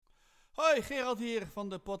Hoi, Gerald hier van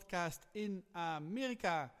de podcast in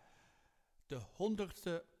Amerika. De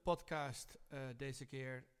 100ste podcast deze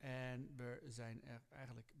keer. En we zijn er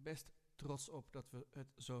eigenlijk best trots op dat we het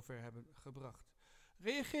zover hebben gebracht.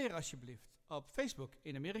 Reageer alsjeblieft op Facebook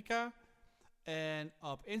in Amerika en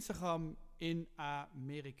op Instagram in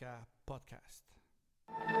Amerika podcast.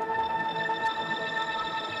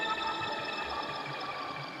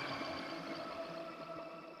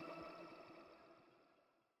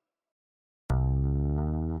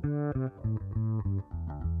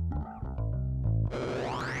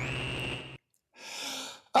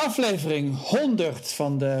 Aflevering 100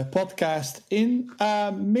 van de podcast in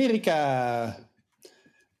Amerika.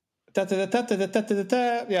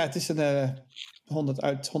 Ja, het is een 100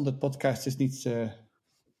 uit 100 podcast. Is niet. Hoe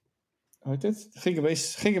heet het? Ging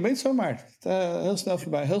een beetje zomaar. Heel snel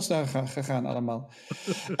voorbij. Heel snel gegaan allemaal.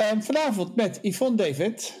 Vanavond met Yvonne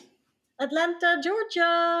David. Atlanta,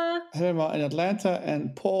 Georgia. Helemaal in Atlanta.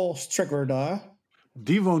 En Paul Strigger daar.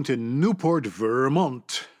 Die woont in Newport,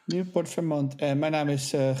 Vermont. Newport, Vermont. En mijn naam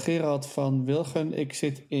is Gerald van Wilgen. Ik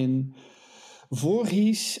zit in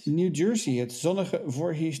Voorhees, New Jersey. Het zonnige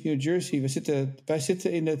Voorhees, New Jersey. Wij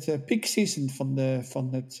zitten in het peak season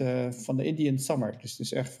van de Indian Summer. Dus het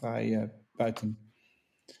is echt vrij buiten.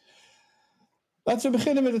 Laten we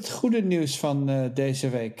beginnen met het goede nieuws van deze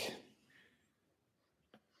week.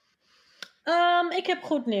 Ik heb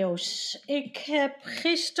goed nieuws. Ik heb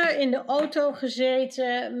gisteren in de auto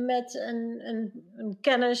gezeten met een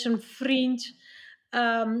kennis, een vriend,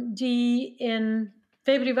 die in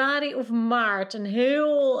februari of maart een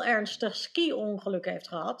heel ernstig ski-ongeluk heeft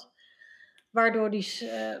gehad. Waardoor die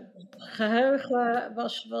geheugen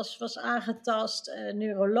was aangetast,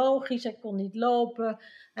 neurologisch. Hij kon niet lopen,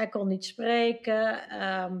 hij kon niet spreken.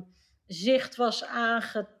 Zicht was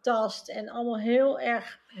aangetast en allemaal heel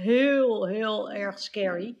erg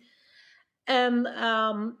scary. En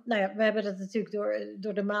we hebben dat natuurlijk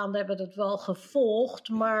door de maanden hebben we dat wel gevolgd.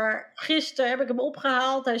 Maar gisteren heb ik hem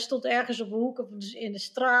opgehaald. Hij stond ergens op een hoek in de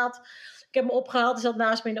straat. Ik heb hem opgehaald, hij zat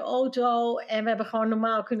naast me in de auto. En we hebben gewoon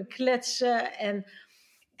normaal kunnen kletsen.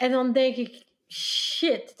 En dan denk ik,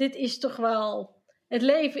 shit, dit is toch wel... Het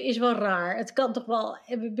leven is wel raar. Het kan toch wel...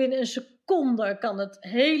 Binnen een seconde kan het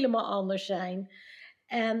helemaal anders zijn.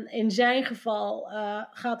 En in zijn geval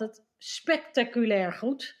gaat het spectaculair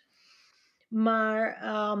goed. Maar,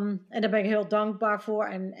 en daar ben ik heel dankbaar voor.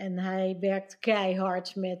 En hij werkt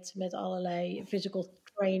keihard met allerlei physical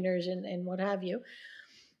trainers en what have you.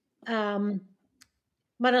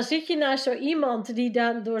 Maar dan zit je naast zo iemand die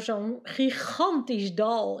dan door zo'n gigantisch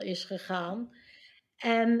dal is gegaan.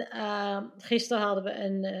 En gisteren hadden we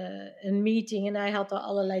een meeting en hij had daar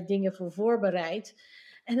allerlei dingen voor voorbereid.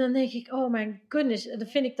 En dan denk ik, oh mijn goodness, dat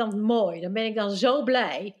vind ik dan mooi. Dan ben ik dan zo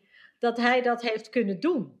blij dat hij dat heeft kunnen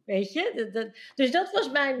doen, weet je. Dus dat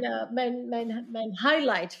was mijn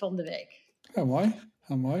highlight van de week. Heel mooi,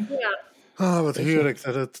 heel mooi. Ja. Ah, wat heerlijk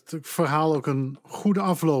dat het verhaal ook een goede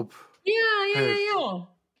afloop heeft. Ja.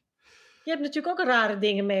 Je hebt natuurlijk ook rare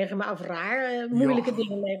dingen meegemaakt, of moeilijke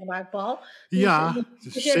dingen meegemaakt, Paul. Dus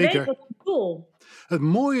jij zeker. weet wat ik bedoel. Het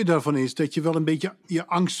mooie daarvan is dat je wel een beetje je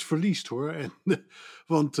angst verliest, hoor.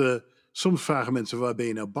 Want soms vragen mensen, waar ben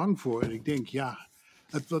je nou bang voor? En ik denk,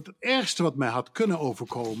 het ergste wat mij had kunnen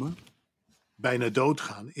overkomen, bijna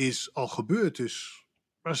doodgaan, is al gebeurd. Dus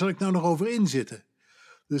waar zal ik nou nog over inzitten?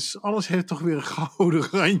 Dus alles heeft toch weer een gouden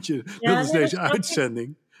randje. Ja, dat is deze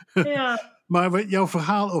uitzending. Ja. Maar jouw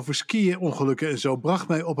verhaal over skiën-ongelukken en zo bracht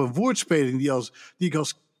mij op een woordspeling die ik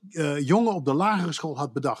als jongen op de lagere school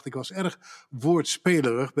had bedacht. Ik was erg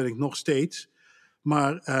woordspelerig, ben ik nog steeds.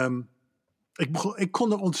 Maar ik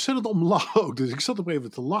kon er ontzettend om lachen ook. Dus ik zat op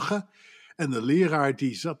even te lachen. En de leraar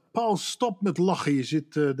die zat, Paul, stop met lachen. Je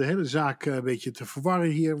zit de hele zaak een beetje te verwarren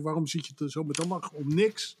hier. Waarom zit je zo met te lachen om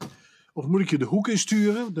niks? Of moet ik je de hoek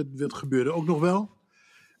insturen? Dat gebeurde ook nog wel.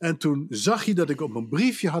 En toen zag je dat ik op een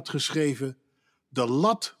briefje had geschreven, de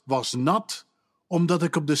lat was nat, omdat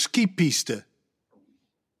ik op de skipiste.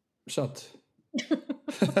 Zat.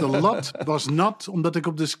 De lat was nat, omdat ik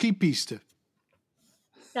op de skipiste.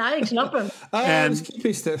 Ja, ik snap hem. De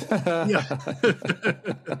skipiste. Ja.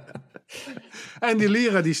 En die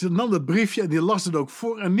leraar die nam dat briefje en die las het ook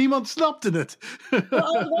voor en niemand snapte het. Hoe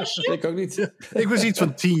oud was je? Ik ook niet. Ik was iets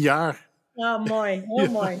van 10 jaar. Ja, mooi.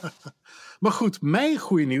 Heel mooi. Maar goed, mijn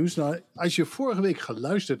goede nieuws. Nou, als je vorige week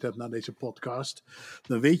geluisterd hebt naar deze podcast,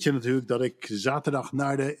 dan weet je natuurlijk dat ik zaterdag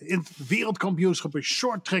naar de wereldkampioenschappen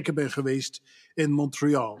shorttrekken ben geweest in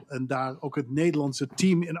Montreal. En daar ook het Nederlandse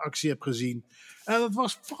team in actie heb gezien. En dat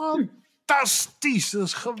was fantastisch. Dat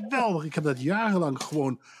is geweldig. Ik heb dat jarenlang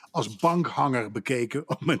gewoon als bankhanger bekeken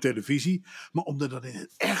op mijn televisie. Maar om er dan in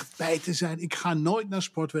het echt bij te zijn. Ik ga nooit naar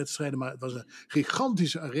sportwedstrijden, maar het was een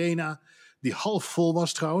gigantische arena die half vol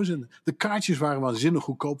was trouwens. En de kaartjes waren waanzinnig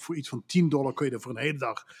goedkoop. Voor iets van $10 kun je er voor een hele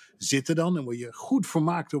dag zitten dan. En word je goed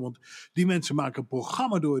vermaakt door, want die mensen maken een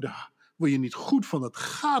programma door. Daar word je niet goed van. Het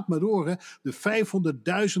gaat maar door. Hè. De 500.000,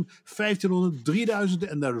 1500, 3000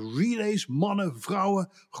 en de relays, mannen, vrouwen,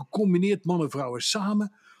 gecombineerd mannen, vrouwen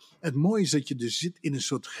samen. Het mooie is dat je dus zit in een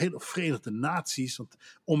soort hele Verenigde Naties. Want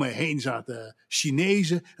om mij heen zaten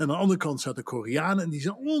Chinezen. En aan de andere kant zaten Koreanen. En die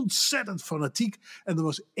zijn ontzettend fanatiek. En er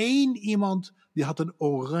was één iemand die had een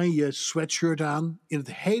oranje sweatshirt aan. In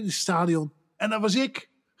het hele stadion. En dat was ik.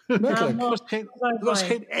 Er was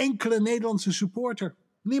geen enkele Nederlandse supporter.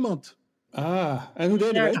 Niemand. En hoe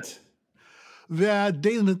deden we het? We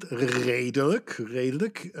deden het redelijk.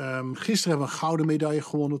 Gisteren hebben we een gouden medaille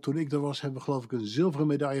gewonnen. Toen ik er was, hebben we geloof ik een zilveren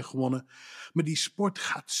medaille gewonnen. Maar die sport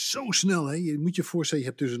gaat zo snel. Hè? Je moet je voorstellen, je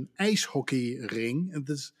hebt dus een ijshockeyring. En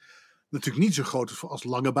dat is natuurlijk niet zo groot als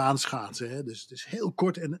lange baanschaatsen. Hè? Dus het is heel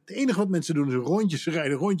kort. En het enige wat mensen doen is rondjes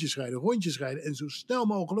rijden. En zo snel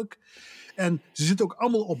mogelijk. En ze zitten ook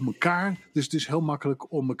allemaal op elkaar. Dus het is heel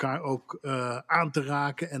makkelijk om elkaar ook aan te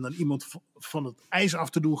raken. En dan iemand van het ijs af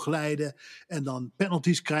te doen glijden. En dan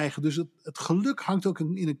penalties krijgen. Dus het geluk hangt ook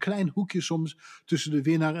in een klein hoekje soms tussen de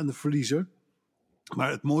winnaar en de verliezer.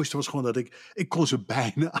 Maar het mooiste was gewoon dat ik kon ze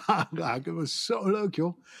bijna aanraken. Het was zo leuk,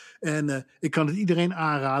 joh. En ik kan het iedereen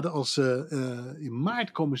aanraden. In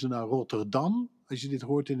maart komen ze naar Rotterdam. Als je dit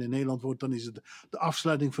hoort in Nederland wordt, dan is het de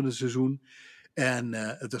afsluiting van het seizoen. En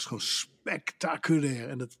het was gewoon spectaculair.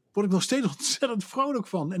 En daar word ik nog steeds ontzettend vrolijk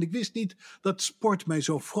van. En ik wist niet dat sport mij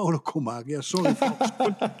zo vrolijk kon maken. Ja, sorry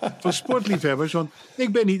voor sportliefhebbers. Want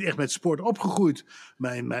ik ben niet echt met sport opgegroeid.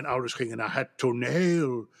 Mijn ouders gingen naar het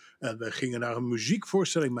toneel. En we gingen naar een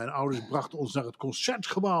muziekvoorstelling. Mijn ouders brachten ons naar het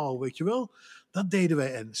concertgebouw, weet je wel. Dat deden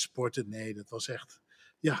wij. En sporten, nee, dat was echt...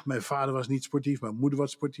 Ja, mijn vader was niet sportief. Mijn moeder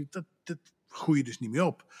was sportief. Dat groeide dus niet meer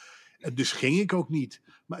op. En dus ging ik ook niet.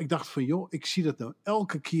 Maar ik dacht van, joh, ik zie dat nou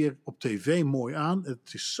elke keer op tv mooi aan.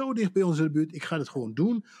 Het is zo dicht bij ons in de buurt. Ik ga het gewoon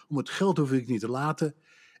doen. Om het geld hoef ik niet te laten.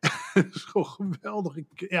 Het is gewoon geweldig.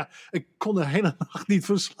 Ik kon de hele nacht niet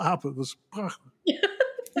van slapen. Het was prachtig.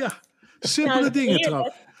 Ja, simpele dingen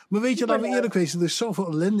trouwens. Maar weet je, laten we eerlijk wezen, er is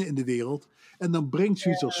zoveel ellende in de wereld. En dan brengt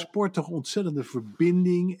zoiets als sport toch ontzettende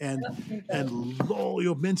verbinding. En lol,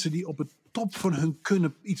 joh, mensen die op het top van hun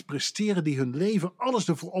kunnen iets presteren. Die hun leven alles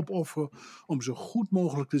ervoor opofferen. Om zo goed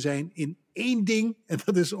mogelijk te zijn in één ding. En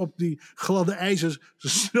dat is op die gladde ijzers zo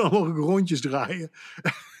snel mogelijk rondjes draaien.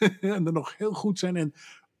 En dan nog heel goed zijn. En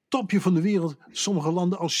topje van de wereld, sommige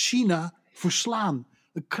landen als China verslaan.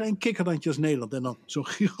 Een klein kikkerlandje als Nederland. En dan zo'n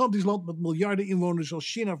gigantisch land met miljarden inwoners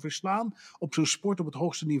als China verslaan. Op zo'n sport op het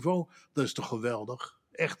hoogste niveau. Dat is toch geweldig.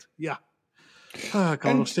 Echt, ja. Ik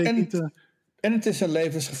kan nog steeds niet... En het is een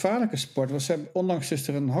levensgevaarlijke sport. Want onlangs is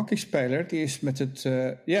er een hockeyspeler. Die is met het...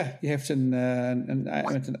 die heeft een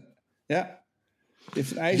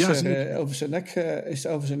ijzer over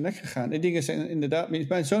zijn nek gegaan. Die dingen zijn inderdaad...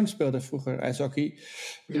 Mijn zoon speelde vroeger ijshockey.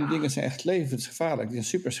 Die dingen zijn echt levensgevaarlijk. Die zijn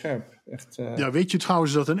super scherp. Echt, Ja, weet je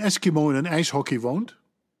trouwens dat een Eskimo in een ijshockey woont?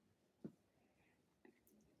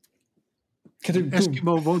 Een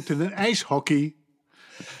Eskimo woont in een ijshockey.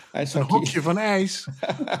 Een hokje van ijs.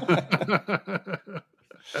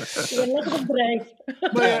 Lekker op breed.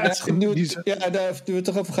 Maar ja, daar doen we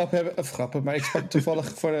toch over grappen. Maar ik sprak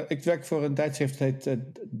toevallig ik werk voor een tijdschrift dat heet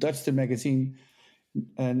Dutch Magazine.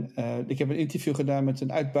 En ik heb een interview gedaan met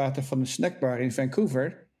een uitbater van een snackbar in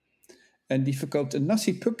Vancouver. En die verkoopt een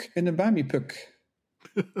nasi-puk en een bami-puk.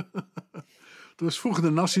 Dat was vroeger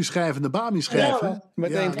de nasi-schijf en de bami-schijf. Ja,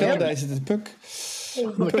 met één telde is het een puk.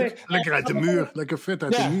 Lekker uit de muur. Lekker vet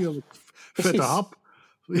uit de muur. Vette hap.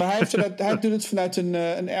 Maar hij doet het vanuit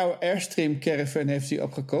een Airstream caravan heeft hij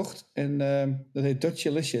opgekocht. En dat heet Dutch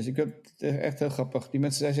Delicious. Ik vind het echt heel grappig.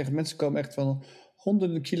 Mensen komen echt van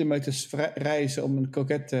honderden kilometers reizen om een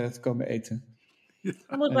kroket te komen eten.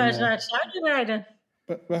 Dan moet maar eens naar het zuiden rijden.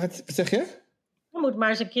 Wat zeg je? Dan moet maar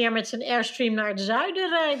eens een keer met zijn Airstream naar het zuiden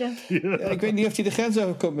rijden. Ja, ik weet niet of hij de grens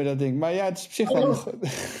overkomt met dat ding. Maar ja, het is op zich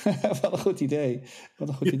wel een goed idee. Wat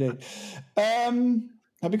een goed idee.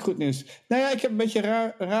 Heb ik goed nieuws? Nou ja, ik heb een beetje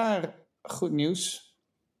raar goed nieuws.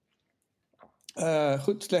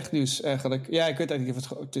 Slecht nieuws eigenlijk. Ja, ik weet eigenlijk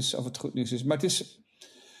niet of het goed nieuws is. Maar het is...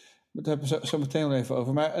 Daar hebben we zo meteen wel even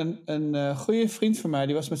over. Maar een goede vriend van mij,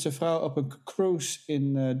 die was met zijn vrouw op een cruise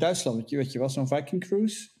in Duitsland. Weet je wel, zo'n Viking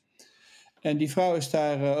cruise. En die vrouw is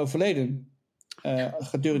daar overleden.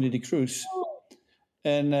 Gedurende die cruise.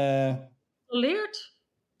 En... Geleerd?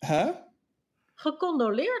 Huh?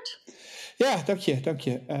 gecondoleerd. Ja, dank je.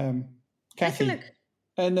 Kathy. Eigenlijk.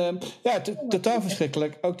 En totaal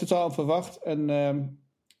verschrikkelijk. Ook totaal onverwacht. En,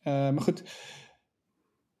 maar goed.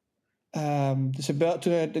 Dus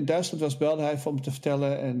toen hij in Duitsland was, belde hij om te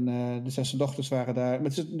vertellen. En dus zijn dochters waren daar. Maar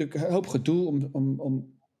het is natuurlijk een hoop gedoe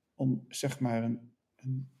om zeg maar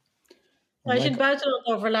Als je in het buitenland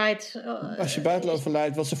overlijdt. Als je buitenland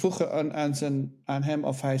overlijdt, wat ze vroegen aan hem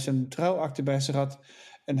of hij zijn trouwakte bij zich had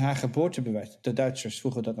en haar geboortebewijs. De Duitsers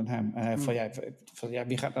vroegen dat aan hem. En hij van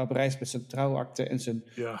wie gaat nou op reis met zijn trouwakte en zijn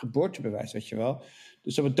geboortebewijs, weet je wel.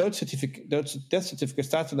 Dus op het doodcertificaat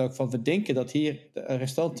staat er ook van, we denken dat hier de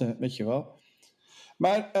arrestanten, weet je wel.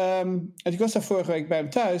 Maar ik was daar vorige week bij hem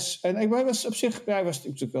thuis en hij was op zich, hij was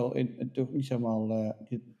natuurlijk wel niet helemaal,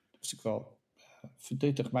 was ik wel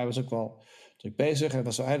verdrietig, maar hij was ook wel druk bezig.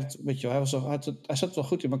 Hij zat wel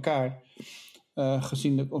goed in elkaar,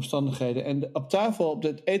 gezien de omstandigheden. En op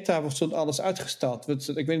de eettafel stond alles uitgestald.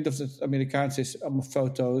 Ik weet niet of het Amerikaans is, allemaal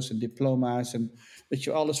foto's en diploma's en weet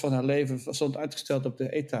je, alles van haar leven stond uitgesteld op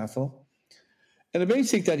de eettafel. En opeens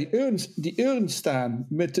zie ik daar die urn staan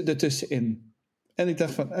met ertussenin. En ik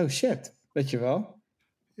dacht van, oh shit, weet je wel.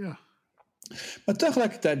 Ja. Maar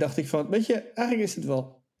tegelijkertijd dacht ik van, weet je, eigenlijk is het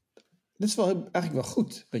wel... Dat is eigenlijk wel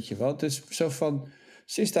goed, weet je wel. Het is zo van,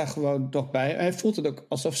 ze is daar gewoon nog bij. Hij voelt het ook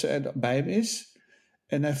alsof ze er bij hem is.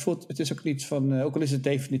 En hij voelt, het is ook niet van, ook al is het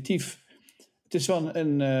definitief. Het is wel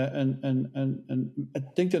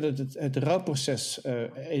ik denk dat het rouwproces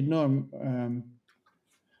enorm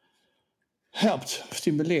helpt, of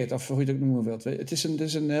stimuleert, of hoe je het ook noemen wilt. Het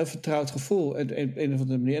is een heel vertrouwd gevoel, op een of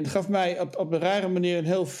andere manier. En het gaf mij op een rare manier een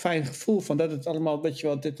heel fijn gevoel van dat het allemaal, weet je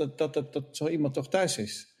wel, dat zo iemand toch thuis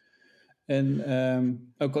is.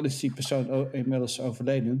 En ook al is die persoon inmiddels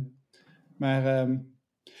overleden. Maar,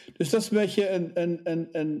 dus dat is een beetje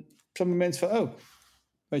zo'n moment van, oh,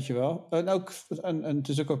 weet je wel. En ook, het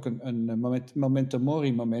is ook een memento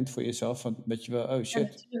mori moment voor jezelf. Van, weet je wel, oh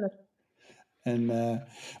shit. Ja, en,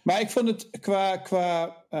 maar ik vond het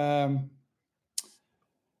qua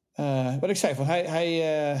wat ik zei, van hij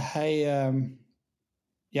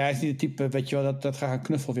is niet het type, weet je wel, dat graag een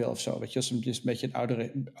knuffel wil of zo. Weet je, het is een beetje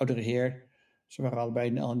een oudere heer. Ze waren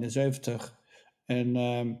allebei al in de 70. En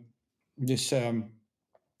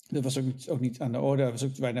dat was ook niet aan de orde. Er was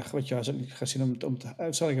ook weinig, weet je, hij was ook niet gezien om te...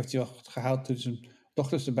 Sorry, heeft hij wel gehaald toen zijn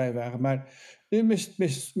dochters erbij waren. Maar nu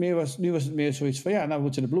was het meer zoiets van, ja, nou, we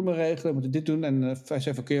moeten de bloemen regelen, we moeten dit doen. En hij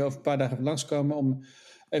zei van, kun je over een paar dagen even langskomen om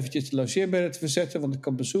eventjes de logeerbedden te verzetten, want ik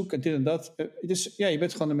kan bezoek en dit en dat. Dus ja, je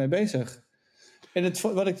bent gewoon ermee bezig. En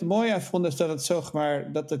wat ik er mooi aan vond, is dat het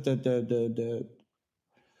zomaar, dat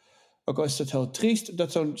ook al is het heel triest,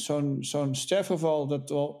 dat zo'n sterfgeval dat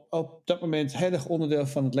wel op dat moment heel erg onderdeel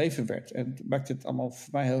van het leven werd. En het maakt het allemaal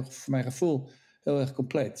voor mijn gevoel heel erg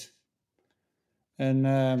compleet. En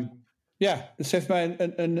dus heeft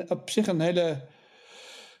mij op zich een hele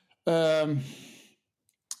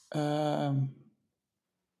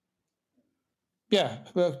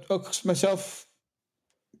ook mezelf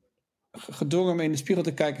gedwongen om in de spiegel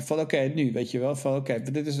te kijken van oké, nu, weet je wel, van oké,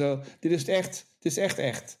 dit is echt. Dit is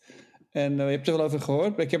echt. En je hebt er wel over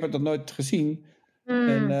gehoord, maar ik heb het nog nooit gezien.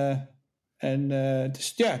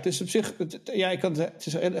 Dus ja, het is op zich, het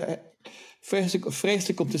is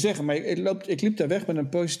vreselijk om te zeggen, maar ik liep daar weg met een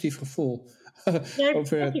positief gevoel. Ja,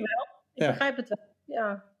 dankjewel. Ik begrijp het wel,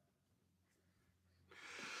 ja.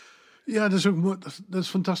 Ja, dat is ook mooi, dat is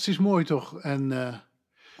fantastisch mooi, toch? En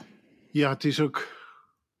het is ook...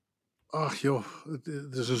 Ach joh,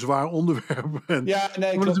 het is een zwaar onderwerp. En ja,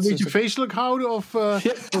 nee, moet het een beetje feestelijk houden? Of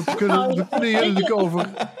we kunnen hier natuurlijk over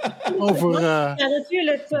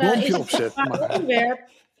natuurlijk bloempje opzetten. Onderwerp.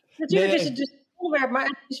 Natuurlijk is het dus een onderwerp, maar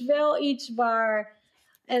het is wel iets waar...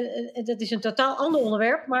 En dat is een totaal ander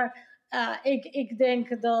onderwerp, maar ik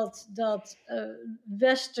denk dat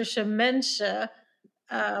westerse mensen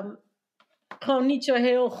gewoon niet zo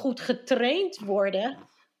heel goed getraind worden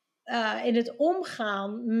in het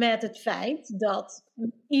omgaan met het feit dat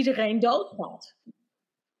iedereen doodvalt.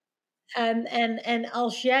 En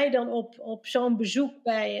als jij dan op zo'n bezoek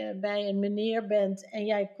bij een meneer bent en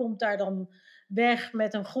jij komt daar dan weg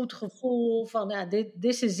met een goed gevoel van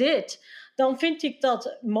this is it, dan vind ik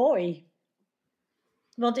dat mooi.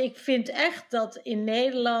 Want ik vind echt dat in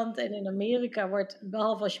Nederland en in Amerika wordt,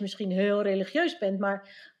 behalve als je misschien heel religieus bent,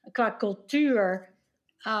 maar qua cultuur,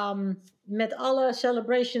 met alle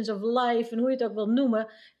celebrations of life en hoe je het ook wil noemen,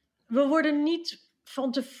 we worden niet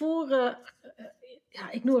van tevoren,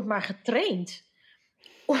 ik noem het maar getraind,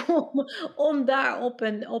 om daar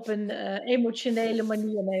op een emotionele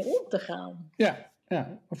manier mee om te gaan. Ja.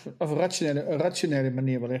 Of een rationele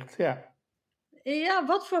manier wellicht, ja. Ja,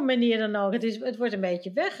 wat voor manier dan ook. Het wordt een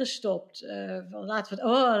beetje weggestopt. Laten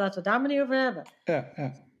we het daar maar niet over hebben.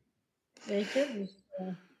 Ja. Weet je? Dus,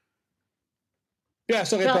 Ja,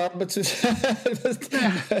 sorry Wel- Paul.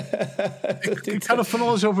 Ik ga er van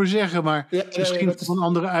alles over zeggen, maar misschien dat is- voor een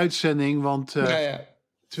andere uitzending. Want ja.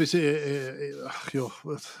 ach joh,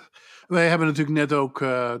 wij hebben natuurlijk net ook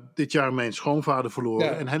dit jaar mijn schoonvader verloren.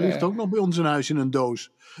 Ja, en hij ja, ligt ja. ook nog bij ons in huis in een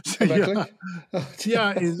doos. Werkelijk?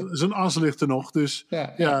 Ja, zijn as ligt er nog. Dus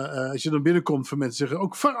als je dan binnenkomt, van mensen zeggen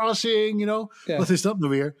ook verrassing, Ja. Wat is dat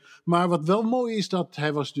nou weer? Maar wat wel mooi is, dat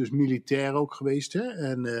hij was dus militair ook geweest. Hè?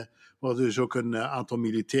 En we hadden dus ook een aantal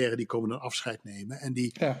militairen die komen dan afscheid nemen. En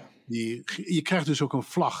je krijgt dus ook een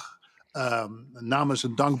vlag namens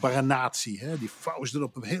een dankbare natie. Hè? Die vouwen ze er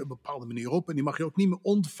op een hele bepaalde manier op. En die mag je ook niet meer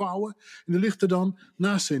ontvouwen. En die ligt er dan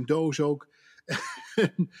naast zijn doos ook.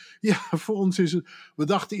 Ja, voor ons is het. We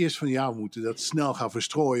dachten eerst van we moeten dat snel gaan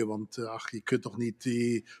verstrooien. Want je kunt toch niet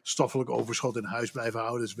die stoffelijk overschot in huis blijven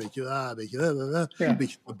houden. Dat is een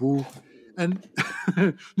beetje taboe. En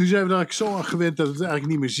nu zijn we er eigenlijk zo aan gewend dat we het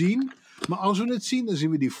eigenlijk niet meer zien. Maar als we het zien, dan zien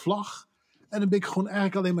we die vlag. En dan ben ik gewoon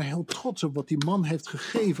eigenlijk alleen maar heel trots op wat die man heeft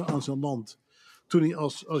gegeven aan zijn land. Toen hij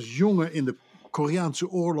als jongen in de Koreaanse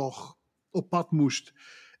oorlog op pad moest.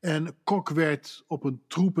 En kok werd op een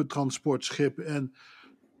troepentransportschip. En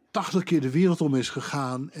 80 keer de wereld om is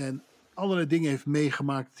gegaan. En allerlei dingen heeft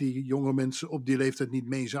meegemaakt die jonge mensen op die leeftijd niet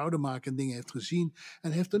mee zouden maken. En dingen heeft gezien.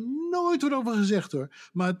 En heeft er nooit wat over gezegd hoor.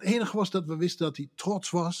 Maar het enige was dat we wisten dat hij trots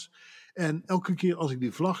was. En elke keer als ik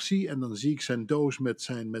die vlag zie en dan zie ik zijn doos met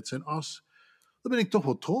zijn as. Dan ben ik toch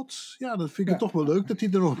wel trots. Ja, dan vind ik het toch wel leuk dat hij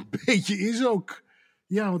er nog een beetje is ook.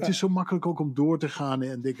 Ja, want het is zo makkelijk ook om door te gaan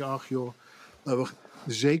en denken, ach joh.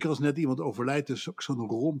 Zeker als net iemand overlijdt, is ook zo'n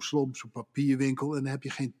rompslomp, zo'n papierwinkel. En dan heb je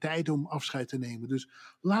geen tijd om afscheid te nemen. Dus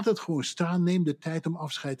laat het gewoon staan. Neem de tijd om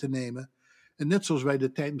afscheid te nemen. En net zoals wij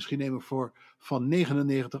de tijd misschien nemen van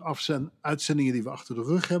 99 uitzendingen die we achter de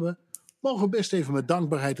rug hebben. Mogen we best even met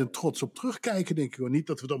dankbaarheid en trots op terugkijken, denk ik. Niet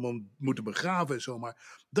dat we het allemaal moeten begraven en zo,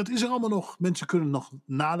 maar dat is er allemaal nog. Mensen kunnen nog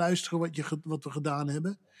naluisteren wat we gedaan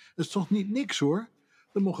hebben. Dat is toch niet niks hoor.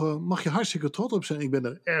 Daar mag je hartstikke trots op zijn. Ik ben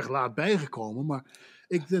er erg laat bijgekomen, maar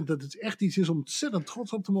ik denk dat het echt iets is om ontzettend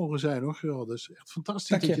trots op te mogen zijn hoor. Ja, dat is echt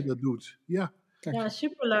fantastisch dat je dat doet. Ja. Ja,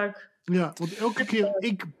 superleuk. Ja, want elke keer,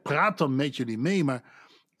 ik praat dan met jullie mee, maar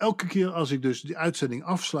elke keer als ik dus die uitzending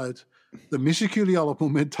afsluit, dan mis ik jullie al op het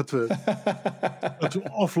moment dat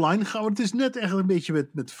we offline gaan. Want het is net echt een beetje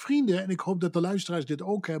met vrienden. En ik hoop dat de luisteraars dit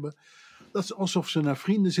ook hebben. Dat is alsof ze naar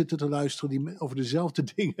vrienden zitten te luisteren die over dezelfde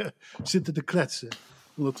dingen zitten te kletsen.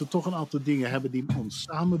 Omdat we toch een aantal dingen hebben die ons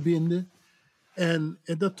samenbinden. En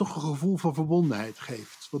dat toch een gevoel van verbondenheid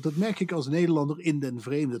geeft. Want dat merk ik als Nederlander in den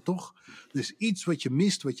vreemde toch. Er is iets wat je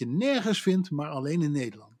mist, wat je nergens vindt, maar alleen in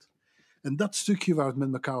Nederland. En dat stukje waar we het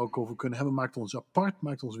met elkaar ook over kunnen hebben, maakt ons apart,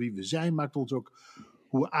 maakt ons wie we zijn, maakt ons ook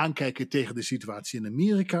hoe we aankijken tegen de situatie in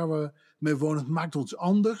Amerika waar we mee wonen. Het maakt ons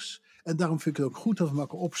anders. En daarom vind ik het ook goed dat we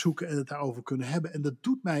elkaar opzoeken en het daarover kunnen hebben. En dat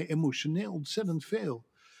doet mij emotioneel ontzettend veel.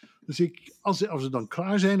 Dus als we dan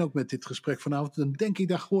klaar zijn, ook met dit gesprek vanavond, dan denk ik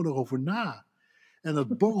daar gewoon nog over na. En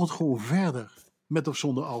dat borrelt gewoon verder. Met of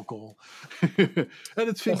zonder alcohol. En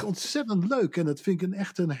dat vind ik ontzettend leuk. En dat vind ik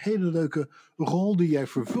echt een hele leuke rol die jij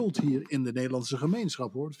vervult hier in de Nederlandse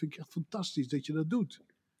gemeenschap. Hoor. Dat vind ik echt fantastisch dat je dat doet.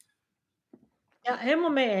 Ja,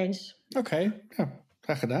 helemaal mee eens. Oké,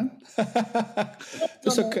 graag gedaan.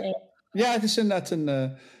 Het is inderdaad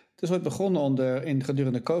het is ooit begonnen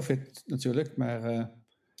gedurende COVID natuurlijk. Maar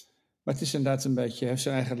het is inderdaad een beetje, heeft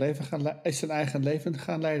zijn eigen leven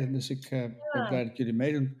gaan leiden. Dus ik ben blij dat jullie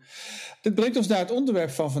meedoen. Dit brengt ons naar het onderwerp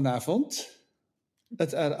van vanavond.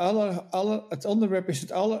 Het onderwerp is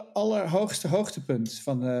het allerhoogste hoogtepunt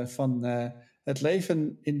van het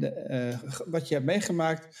leven, wat je hebt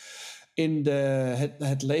meegemaakt in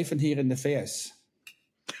het leven hier in de VS.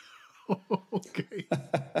 Oké.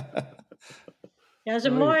 Ja, dat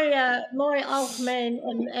is een mooi algemeen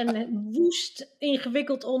en woest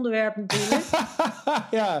ingewikkeld onderwerp natuurlijk.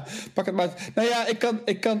 Ja, pak het maar. Nou ja, ik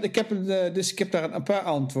heb daar een paar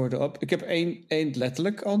antwoorden op. Ik heb één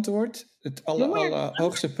letterlijk antwoord. Het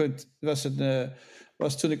allerhoogste punt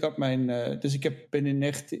was toen ik op mijn... dus ik ben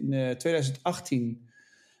in 2018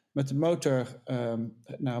 met de motor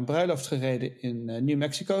naar een bruiloft gereden in New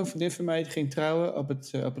Mexico. Een vriendin van mij die ging trouwen op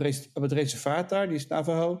het reservaat daar. Die is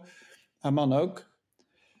Navajo. Haar man ook.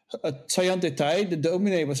 Het saillant detail, de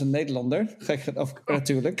dominee was een Nederlander. Gek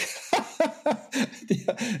natuurlijk.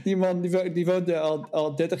 Die man die woonde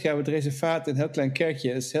al 30 jaar op het reservaat in een heel klein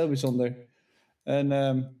kerkje. Dat is heel bijzonder.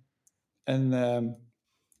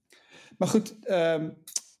 Maar goed,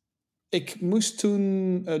 ik moest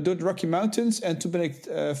toen door de Rocky Mountains. En toen ben ik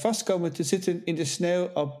vast komen te zitten in de sneeuw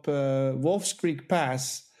op Wolf's Creek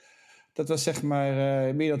Pass. Dat was zeg maar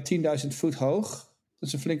meer dan 10.000 voet hoog. Dat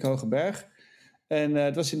is een flinke hoge berg. En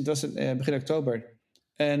het was in begin oktober.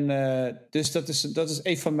 En dus dat is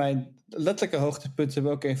een van mijn letterlijke hoogtepunten,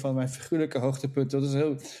 maar ook een van mijn figuurlijke hoogtepunten.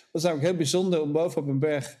 Dat was namelijk heel bijzonder om boven op een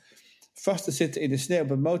berg vast te zitten in de sneeuw op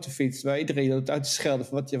een motorfiets, waar iedereen loopt uit te schelden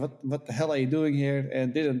van what the hell are you doing here?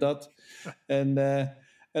 En dit en dat. En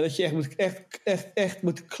dat je echt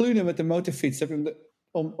moet klunen met de motorfiets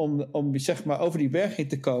om zeg maar over die berg heen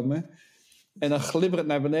te komen. En dan glibberend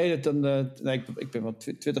naar beneden. Ik ben wel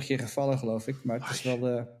 20 keer gevallen, geloof ik. Maar het is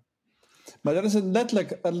wel... Maar dat is een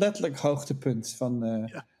letterlijk hoogtepunt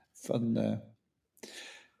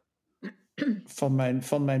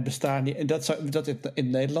van mijn bestaan. En dat in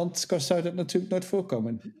Nederland zou dat natuurlijk nooit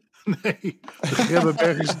voorkomen. Nee, de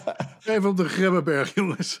Grebbeberg is... Even op de Grebbeberg,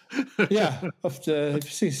 jongens. Ja,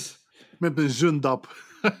 precies. Met mijn zundap.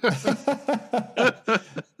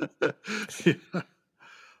 Ja.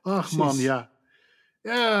 Ach precies. Man, ja.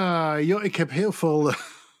 Ja, joh, ik heb heel veel...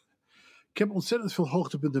 Ik heb ontzettend veel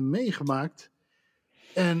hoogtepunten meegemaakt.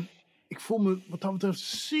 En ik voel me wat dat betreft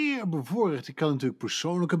zeer bevoorrecht. Ik kan natuurlijk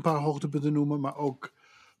persoonlijk een paar hoogtepunten noemen, maar ook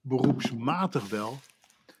beroepsmatig wel.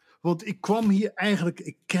 Want ik kwam hier eigenlijk,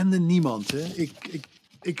 ik kende niemand. Hè.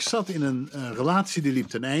 Ik zat in een relatie die liep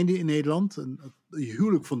ten einde in Nederland. Een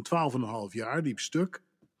huwelijk van 12,5 jaar, liep stuk.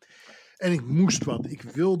 En ik moest wat, ik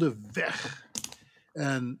wilde weg.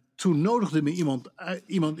 En toen nodigde me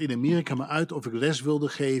iemand in Amerika me uit of ik les wilde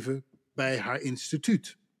geven bij haar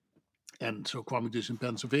instituut. En zo kwam ik dus in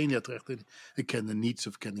Pennsylvania terecht. Ik kende niets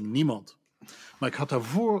of kende niemand. Maar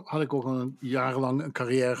daarvoor had ik ook al jarenlang een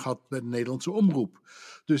carrière gehad bij de Nederlandse omroep.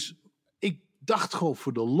 Dus ik dacht gewoon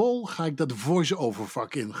voor de lol ga ik dat voice-over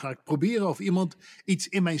vak in. Ga ik proberen of iemand iets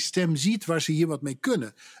in mijn stem ziet waar ze hier wat mee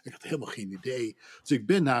kunnen. Ik had helemaal geen idee. Dus ik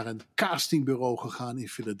ben naar een castingbureau gegaan in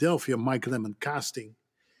Philadelphia, Mike Lemmon Casting.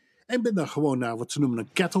 En ben daar gewoon naar wat ze noemen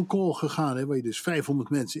een cattle call gegaan. Hè, waar je dus 500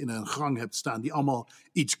 mensen in een gang hebt staan die allemaal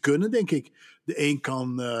iets kunnen, denk ik. De een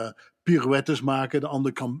kan pirouettes maken, de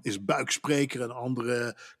ander is buikspreker. En de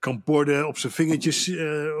andere kan borden op zijn vingertjes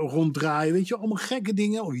ronddraaien. Weet je, allemaal gekke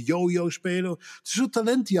dingen. Of yo-yo spelen. Het is zo'n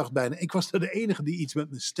talentenjacht bijna. Ik was de enige die iets met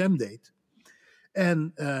mijn stem deed.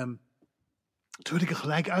 En toen werd ik er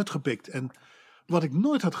gelijk uitgepikt. En wat ik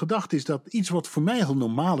nooit had gedacht is dat iets wat voor mij heel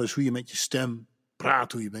normaal is, hoe je met je stem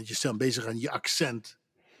praat, hoe je met je stem bezig aan je accent,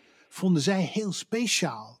 vonden zij heel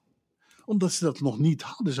speciaal. Omdat ze dat nog niet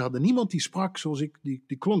hadden. Ze hadden niemand die sprak zoals ik,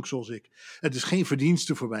 die klonk zoals ik. Het is geen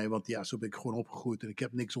verdienste voor mij, want ja, zo ben ik gewoon opgegroeid en ik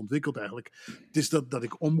heb niks ontwikkeld eigenlijk. Het is dat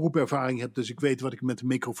ik omroepervaring heb, dus ik weet wat ik met een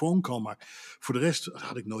microfoon kan. Maar voor de rest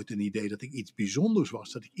had ik nooit een idee dat ik iets bijzonders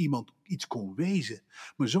was. Dat ik iemand iets kon wezen.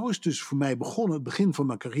 Maar zo is het dus voor mij begonnen, het begin van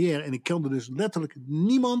mijn carrière. En ik kende dus letterlijk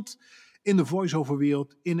niemand in de voice-over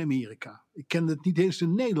wereld in Amerika. Ik kende het niet eens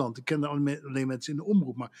in Nederland. Ik kende alleen mensen in de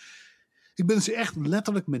omroep. Maar ik ben dus echt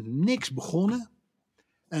letterlijk met niks begonnen.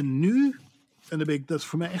 En nu, en dat is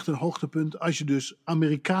voor mij echt een hoogtepunt, als je dus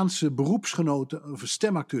Amerikaanse beroepsgenoten of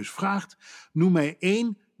stemacteurs vraagt, noem mij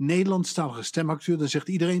 1 Nederlandstalige stemacteur, dan zegt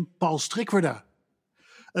iedereen Paul Strikwerda.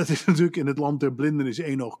 Het is natuurlijk in het land der blinden is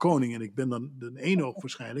éénoog koning en ik ben dan een éénoog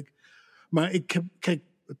waarschijnlijk. Maar kijk,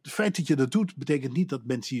 het feit dat je dat doet, betekent niet dat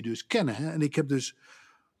mensen je dus kennen. Hè? En ik heb dus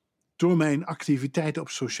door mijn activiteiten op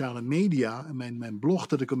sociale media en mijn blog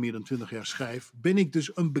dat ik al meer dan 20 jaar schrijf, ben ik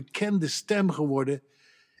dus een bekende stem geworden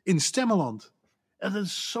in stemmenland. En dat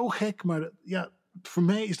is zo gek, maar ja, voor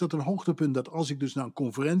mij is dat een hoogtepunt dat als ik dus naar een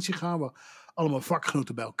conferentie ga waar allemaal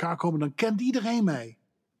vakgenoten bij elkaar komen, dan kent iedereen mij.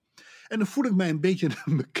 En dan voel ik mij een beetje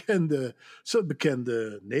een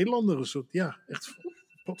bekende Nederlander. Een soort, ja, echt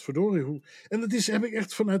potverdorie. En dat heb ik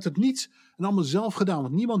echt vanuit het niets en allemaal zelf gedaan.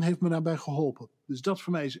 Want niemand heeft me daarbij geholpen. Dus dat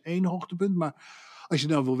voor mij is 1 hoogtepunt. Maar als je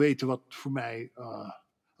nou wil weten wat voor mij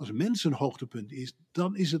als mens een hoogtepunt is,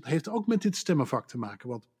 dan heeft het ook met dit stemmenvak te maken.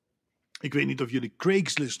 Want ik weet niet of jullie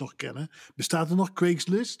Craigslist nog kennen. Bestaat er nog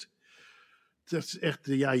Craigslist? Dat is echt,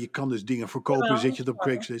 ja, je kan dus dingen verkopen, zet je het op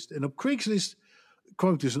Craigslist. En op Craigslist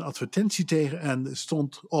kwam ik dus een advertentie tegen en er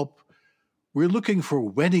stond op: We're looking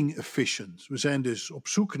for wedding officiants. We zijn dus op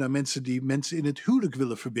zoek naar mensen die mensen in het huwelijk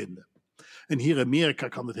willen verbinden. En hier in Amerika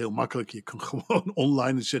kan het heel makkelijk. Je kan gewoon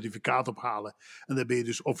online een certificaat ophalen. En dan ben je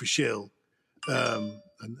dus officieel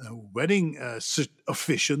een wedding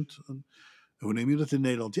officiant. Hoe neem je dat in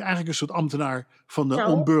Nederland? Ja, eigenlijk een soort ambtenaar van de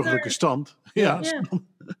onburgerlijke stand. Ja.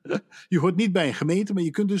 Je hoort niet bij een gemeente, maar je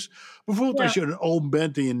kunt dus bijvoorbeeld als je een oom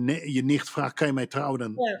bent en je nicht vraagt, kan je mij trouwen?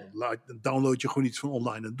 Dan download je gewoon iets van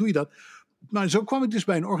online en doe je dat. Maar zo kwam ik dus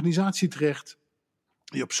bij een organisatie terecht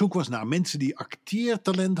Die op zoek was naar mensen die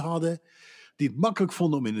acteertalent hadden. Die het makkelijk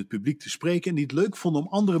vonden om in het publiek te spreken. En die het leuk vonden om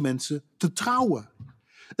andere mensen te trouwen.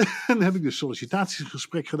 En dan heb ik dus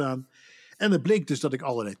sollicitatiegesprek gedaan. En het bleek dus dat ik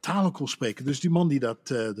allerlei talen kon spreken. Dus die man die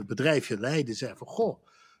dat bedrijfje leidde zei van... Goh,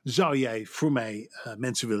 zou jij voor mij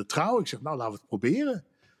mensen willen trouwen? Ik zeg, nou laten we het proberen.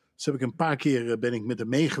 Dus heb ik een paar keer ben ik met hem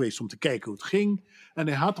mee geweest om te kijken hoe het ging. En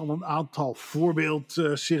hij had al een aantal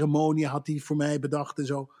voorbeeldceremonieën had hij voor mij bedacht en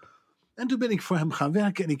zo. En toen ben ik voor hem gaan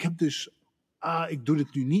werken. En ik heb dus, ik doe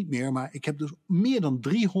dit nu niet meer, maar ik heb dus meer dan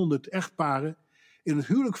 300 echtparen in het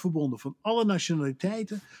huwelijk verbonden. Van alle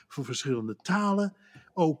nationaliteiten, van verschillende talen.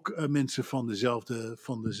 Ook mensen van dezelfde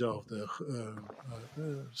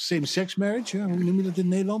same-sex marriage, hoe noem je dat in het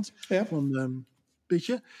Nederlands? Ja. Weet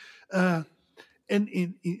je? En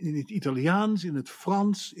in het Italiaans, in het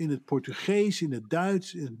Frans, in het Portugees, in het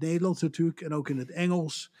Duits, in het Nederlands natuurlijk en ook in het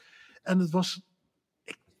Engels. En het was,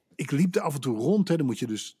 ik liep er af en toe rond, hè. Dan moet je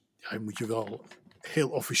dus, moet je wel heel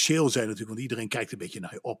officieel zijn natuurlijk, want iedereen kijkt een beetje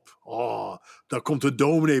naar je op. Oh, daar komt de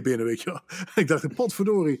dominee binnen, weet je wel. Ik dacht,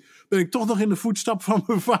 potverdorie, ben ik toch nog in de voetstap van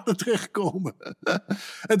mijn vader terechtgekomen.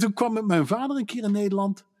 En toen kwam met mijn vader een keer in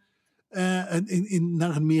Nederland.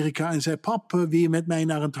 Naar Amerika en zei, pap, wil je met mij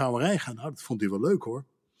naar een trouwerij gaan? Nou, dat vond hij wel leuk hoor.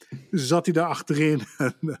 Dus zat hij daar achterin.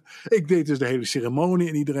 Ik deed dus de hele ceremonie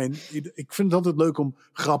en iedereen. Ik vind het altijd leuk om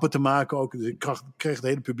grappen te maken ook. Dus ik kreeg het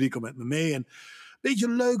hele publiek al met me mee. En een beetje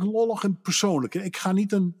leuk, lollig en persoonlijk. Ik ga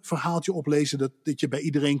niet een verhaaltje oplezen dat je bij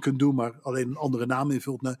iedereen kunt doen, maar alleen een andere naam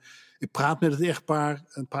invult. Nou, ik praat met het echtpaar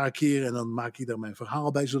een paar keer en dan maak ik daar mijn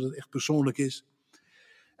verhaal bij, zodat het echt persoonlijk is.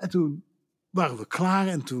 En toen waren we klaar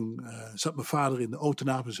en toen zat mijn vader in de auto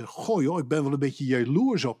naast me en zei, goh joh, ik ben wel een beetje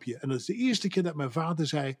jaloers op je. En dat is de eerste keer dat mijn vader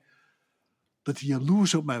zei dat hij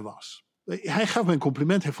jaloers op mij was. Hij gaf mij een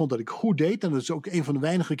compliment, hij vond dat ik goed deed. En dat is ook een van de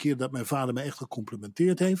weinige keren dat mijn vader mij echt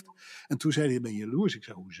gecomplimenteerd heeft. En toen zei hij, ben je jaloers? Ik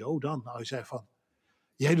zei, hoezo dan? Nou, hij zei van,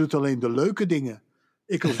 jij doet alleen de leuke dingen.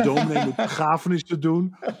 Ik als dominee moet begrafenissen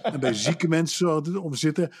doen. En bij zieke mensen om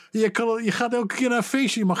zitten. Je gaat elke keer naar een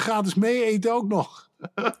feestje, je mag gratis mee eten ook nog.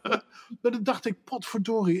 Maar dan dacht ik,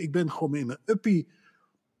 potverdorie, ik ben gewoon in mijn uppie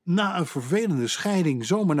na een vervelende scheiding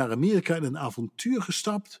zomaar naar Amerika in een avontuur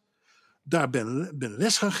gestapt. Daar ben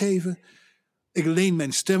les gaan geven. Ik leen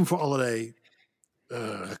mijn stem voor allerlei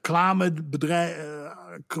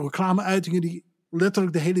reclameuitingen die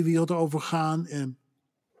letterlijk de hele wereld overgaan. En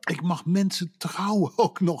ik mag mensen trouwen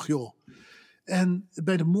ook nog, joh. En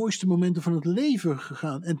bij de mooiste momenten van het leven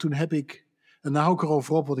gegaan. En toen heb ik, en nou hou ik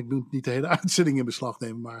erover op, want ik moet niet de hele uitzending in beslag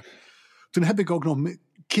nemen, maar toen heb ik ook nog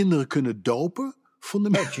kinderen kunnen dopen van de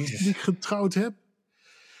mensen die ik getrouwd heb.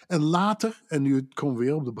 En later, en nu komen we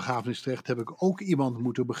weer op de begrafenis terecht, heb ik ook iemand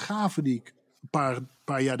moeten begraven die ik een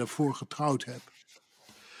paar jaar daarvoor getrouwd heb.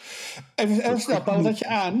 Even snel, Paul, wat had je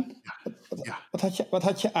aan? Ja. Wat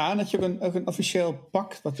had je aan? Had je ook een officieel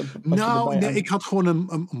pak? Ik had gewoon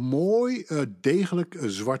een mooi, degelijk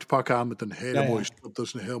zwart pak aan met een hele mooie strop. Dat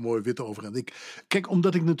is een heel mooi witte overhemd. Kijk,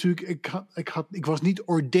 omdat ik natuurlijk, ik was niet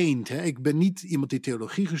ordained. Hè? Ik ben niet iemand die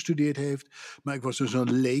theologie gestudeerd heeft, maar ik was dus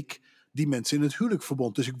een leek die mensen in het huwelijk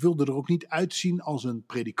verbond. Dus ik wilde er ook niet uitzien als een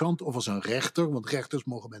predikant of als een rechter. Want rechters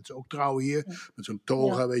mogen mensen ook trouwen hier. Ja. Met zo'n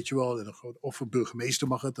toga, weet je wel. En of een burgemeester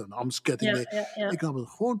mag het, een ambtsketting. Ik had een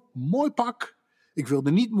gewoon mooi pak. Ik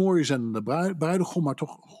wilde niet mooier zijn dan de bruidegom, maar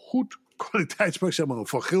toch goed kwaliteitspak. Zeg maar een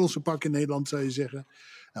Van Gilse pak in Nederland, zou je zeggen.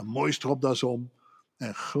 Een mooi stropdas om.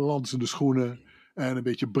 En glanzende schoenen. En een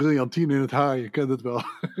beetje brilliantine in het haar. Je kent het wel.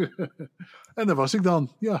 En daar was ik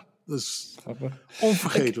dan. Ja, dat is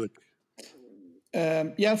onvergetelijk.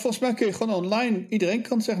 Volgens mij kun je gewoon online. Iedereen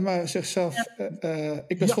kan zeg maar zichzelf.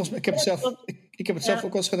 Ik heb het zelf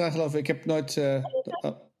ook wel eens gedaan, geloof ik. Ik heb nooit.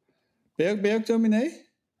 Ben je ook dominee?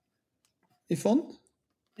 Yvonne?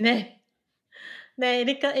 Nee,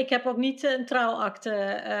 ik heb ook niet een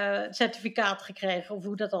trouwakte certificaat gekregen, of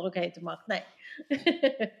hoe dat dan ook heten mag. Nee.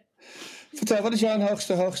 Vertel, wat is jouw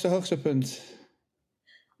hoogste punt?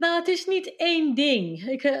 Nou, het is niet één ding.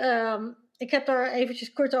 Ik heb daar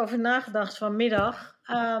eventjes kort over nagedacht vanmiddag.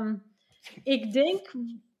 Ik denk,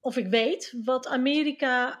 of ik weet, wat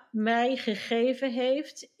Amerika mij gegeven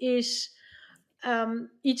heeft, is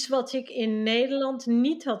iets wat ik in Nederland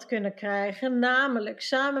niet had kunnen krijgen. Namelijk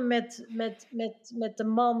samen met de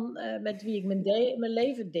man met wie ik mijn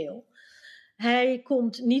leven deel. Hij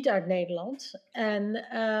komt niet uit Nederland. En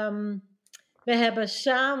we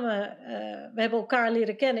hebben elkaar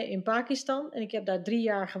leren kennen in Pakistan. En ik heb daar 3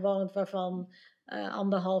 jaar gewoond, waarvan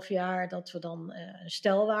 1,5 jaar dat we dan een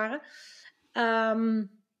stel waren.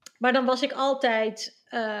 Maar dan was ik altijd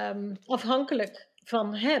afhankelijk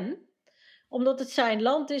van hem. Omdat het zijn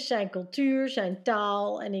land is, zijn cultuur, zijn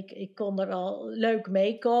taal. En ik kon er wel leuk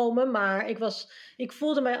meekomen. Maar ik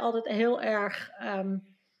voelde mij altijd heel erg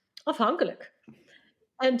afhankelijk.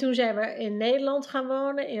 En toen zijn we in Nederland gaan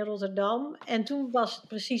wonen, in Rotterdam. En toen was het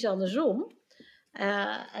precies andersom.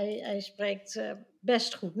 Hij spreekt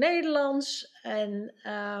best goed Nederlands.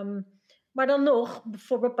 Maar dan nog,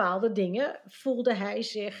 voor bepaalde dingen voelde hij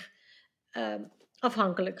zich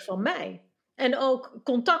afhankelijk van mij. En ook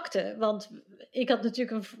contacten, want ik had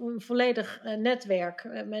natuurlijk een volledig netwerk.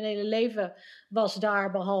 Mijn hele leven was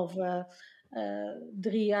daar, behalve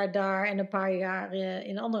 3 jaar daar en een paar jaar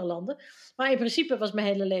in andere landen. Maar in principe was mijn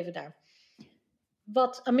hele leven daar.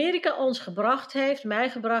 Wat Amerika ons gebracht heeft, mij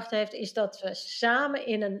gebracht heeft, is dat we samen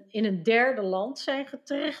in een derde land zijn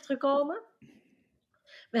terechtgekomen.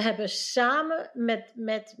 We hebben samen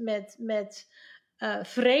met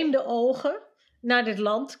vreemde ogen naar dit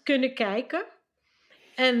land kunnen kijken.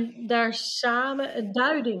 En daar samen een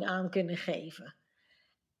duiding aan kunnen geven.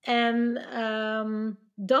 En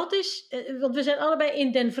dat is, want we zijn allebei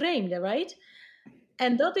in den vreemde, right?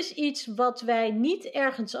 En dat is iets wat wij niet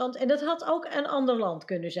ergens anders... En dat had ook een ander land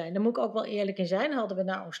kunnen zijn. Daar moet ik ook wel eerlijk in zijn. Hadden we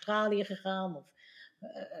naar Australië gegaan of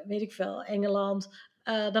weet ik veel, Engeland...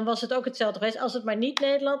 dan was het ook hetzelfde geweest. Als het maar niet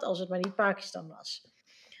Nederland, als het maar niet Pakistan was.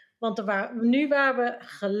 Want nu waren we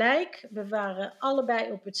gelijk. We waren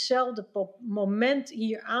allebei op hetzelfde moment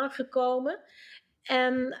hier aangekomen.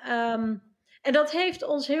 En dat heeft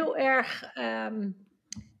ons heel erg...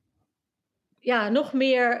 nog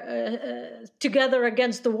meer together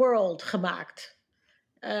against the world gemaakt.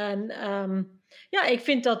 En ik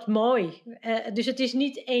vind dat mooi. Dus het is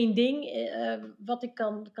niet één ding wat ik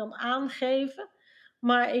kan aangeven.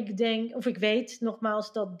 Maar ik denk, of ik weet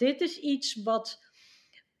nogmaals, dat dit is iets wat...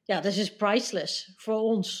 Ja, dat is priceless voor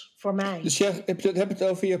ons, voor mij. Dus je hebt het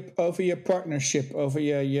over je partnership, over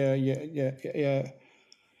je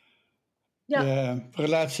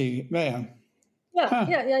relatie. Nou ja.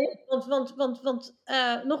 Ja, want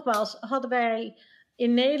nogmaals, hadden wij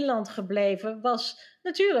in Nederland gebleven,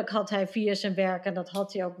 natuurlijk had hij via zijn werk, en dat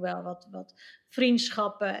had hij ook wel, wat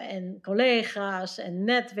vriendschappen en collega's en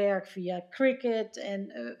netwerk via cricket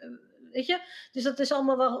en weet je, dus dat is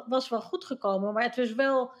allemaal was wel goed gekomen, maar het was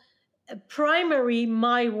wel primary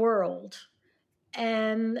my world.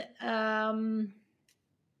 En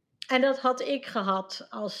dat had ik gehad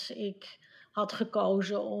als ik had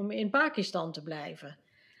gekozen om in Pakistan te blijven.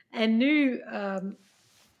 En nu,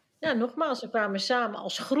 nogmaals, we kwamen samen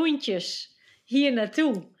als groentjes hier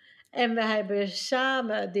naartoe. En we hebben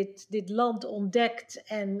samen dit land ontdekt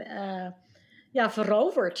en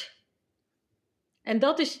veroverd. En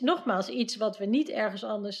dat is nogmaals iets wat we niet ergens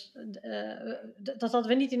anders... dat hadden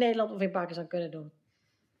we niet in Nederland of in Pakistan kunnen doen.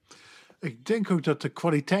 Ik denk ook dat de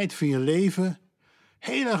kwaliteit van je leven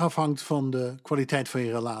heel erg afhangt van de kwaliteit van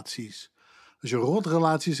je relaties. Als je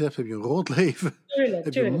rotrelaties hebt, heb je een rot leven.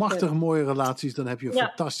 Heb je machtig mooie relaties, dan heb je een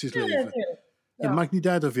fantastisch leven. Ja. Het maakt niet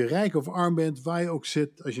uit of je rijk of arm bent, waar je ook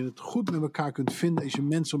zit. Als je het goed met elkaar kunt vinden, als je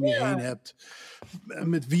mensen om je heen hebt,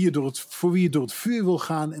 met voor wie je door het vuur wil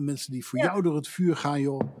gaan en mensen die voor jou door het vuur gaan,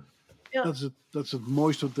 joh. Ja. Dat is het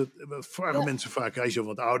mooiste. Vragen mensen vaak, als je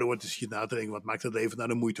wat ouder wordt, is je na te denken, wat maakt het leven nou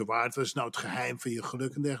de moeite waard? Wat is nou het geheim van je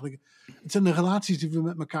geluk en dergelijke? Het zijn de relaties die we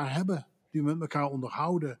met elkaar hebben, die we met elkaar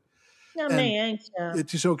onderhouden. Ja, mee eens. Ja.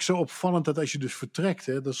 Het is ook zo opvallend dat als je dus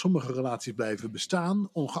vertrekt, dat sommige relaties blijven bestaan,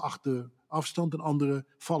 ongeacht de afstand, en andere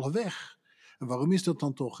vallen weg. En waarom is dat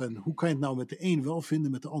dan toch? En hoe kan je het nou met de een wel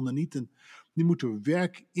vinden, met de ander niet? En die moeten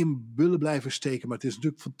werk in bullen blijven steken. Maar het is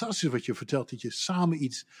natuurlijk fantastisch wat je vertelt, dat je samen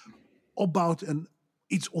iets opbouwt en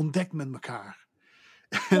iets ontdekt met elkaar.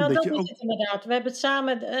 Nou, dat is het inderdaad. We hebben het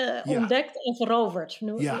samen ontdekt en veroverd.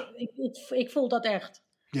 Ja. Ik voel dat echt.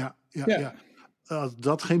 Ja. Als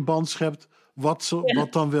dat geen band schept, wat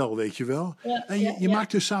dan wel, weet je wel. Ja, en je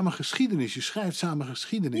maakt dus samen geschiedenis. Je schrijft samen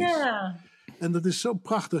geschiedenis. Ja. En dat is zo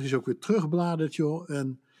prachtig. Je is ook weer terugbladerd, joh.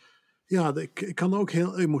 En ja, ik kan er ook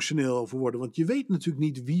heel emotioneel over worden. Want je weet natuurlijk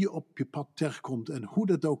niet wie op je pad terechtkomt. En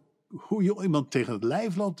hoe je iemand tegen het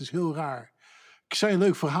lijf loopt, is heel raar. Ik zal je een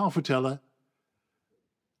leuk verhaal vertellen.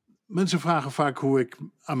 Mensen vragen vaak hoe ik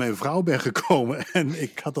aan mijn vrouw ben gekomen. En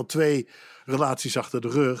ik had al 2 relaties achter de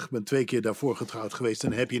rug. Ik ben 2 keer daarvoor getrouwd geweest. En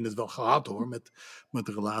dan heb je het wel gehad hoor, met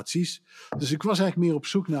de relaties. Dus ik was eigenlijk meer op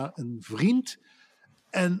zoek naar een vriend.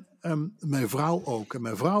 En mijn vrouw ook. En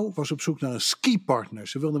mijn vrouw was op zoek naar een skipartner.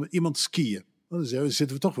 Ze wilde met iemand skiën. Dan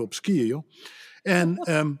zitten we toch wel op skiën, joh. En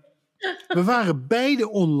we waren beide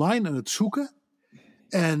online aan het zoeken.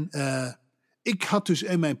 En ik had dus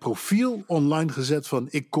in mijn profiel online gezet van,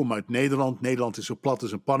 ik kom uit Nederland. Nederland is zo plat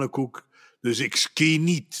als een pannenkoek. Dus ik ski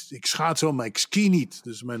niet. Ik schaats wel, maar ik ski niet.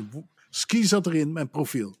 Dus mijn Ski zat erin in mijn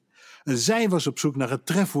profiel. En zij was op zoek naar het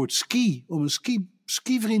trefwoord ski. Om een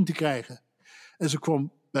skivriend te krijgen. En ze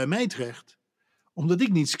kwam bij mij terecht. Omdat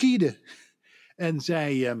ik niet skiede. En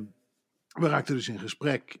we raakten dus in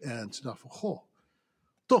gesprek. En ze dacht van, goh,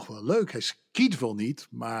 toch wel leuk. Hij skiet wel niet.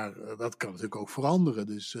 Maar dat kan natuurlijk ook veranderen.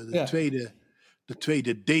 Dus de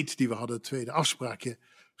tweede date die we hadden, het tweede afspraakje.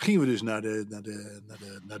 Gingen we dus naar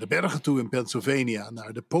de bergen toe in Pennsylvania.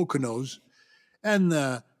 Naar de Poconos. En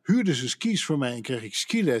huurden ze skis voor mij en kreeg ik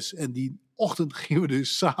skiles. En die ochtend gingen we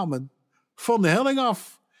dus samen van de helling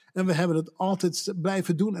af. En we hebben het altijd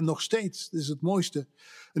blijven doen en nog steeds. Dat is het mooiste.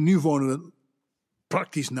 En nu wonen we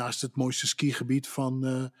praktisch naast het mooiste skigebied van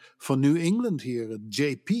New England hier. Het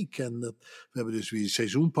J-Peak. En we hebben dus weer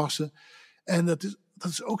seizoenpassen. En dat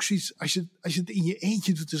is ook zoiets, als je het in je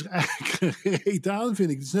eentje doet, is eigenlijk reet aan, vind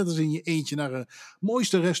ik. Het is net als in je eentje naar het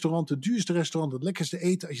mooiste restaurant, het duurste restaurant, het lekkerste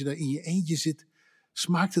eten. Als je daar in je eentje zit,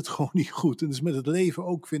 smaakt het gewoon niet goed. En dus met het leven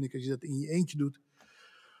ook, vind ik, als je dat in je eentje doet.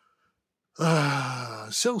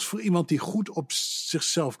 Zelfs voor iemand die goed op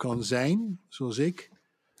zichzelf kan zijn, zoals ik,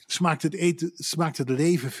 smaakt het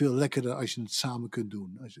leven veel lekkerder als je het samen kunt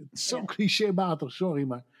doen. Het is zo clichématig, sorry,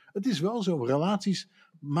 maar het is wel zo. Relaties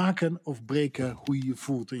maken of breken hoe je je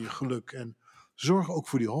voelt en je geluk. En zorg ook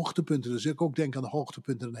voor die hoogtepunten. Dus ik ook denk aan de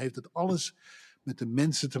hoogtepunten, dan heeft het alles met de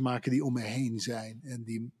mensen te maken die om me heen zijn.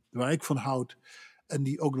 En waar ik van houd. En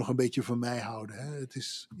die ook nog een beetje van mij houden. Hè. Het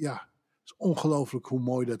is ongelooflijk hoe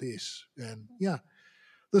mooi dat is. En ja,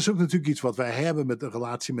 dat is ook natuurlijk iets wat wij hebben met een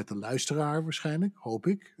relatie met de luisteraar waarschijnlijk, hoop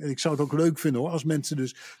ik. En ik zou het ook leuk vinden hoor, als mensen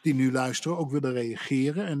dus die nu luisteren ook willen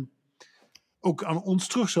reageren. En ook aan ons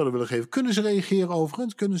terug zouden willen geven. Kunnen ze reageren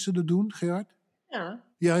overigens? Kunnen ze dat doen, Gerard? Ja.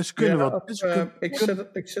 Ja, ze kunnen wat.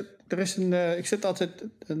 Ik zet altijd,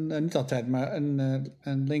 niet altijd, maar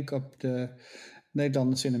een link op de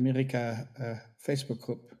Nederlanders in Amerika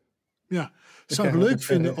Facebookgroep. Ja, zou ik leuk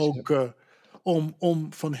vinden ook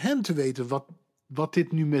om van hen te weten wat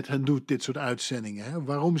dit nu met hen doet, dit soort uitzendingen. Hè?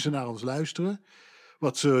 Waarom ze naar ons luisteren.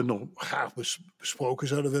 Wat ze nog graag besproken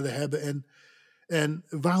zouden willen hebben. En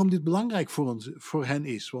waarom dit belangrijk voor hen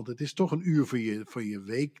is. Want het is toch een uur van je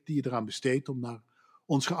week die je eraan besteedt om naar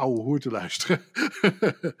ons geouwe hoer te luisteren.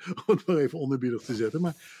 Om het maar even onderbiedig te zetten.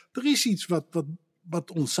 Maar er is iets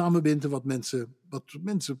wat ons samenbindt en wat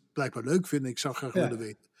mensen blijkbaar leuk vinden. Ik zou graag willen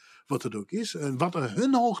weten wat het ook is. En wat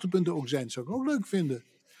hun hoogtepunten ook zijn, zou ik ook leuk vinden.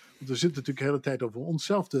 Want we zitten natuurlijk de hele tijd over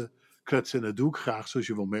onszelf te kletsen. En dat doe ik graag, zoals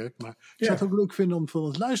je wel merkt. Maar ik zou het ook leuk vinden om van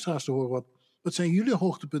ons luisteraars te horen. Wat zijn jullie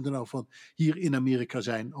hoogtepunten nou van hier in Amerika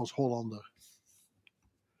zijn als Hollander?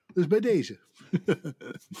 Dus bij deze.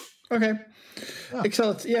 Oké. Ja. Ik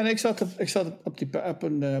zal het op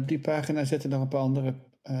die pagina zetten, nog een paar andere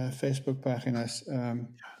Facebook-pagina's.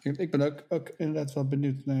 Ik ben ook inderdaad wel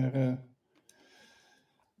benieuwd naar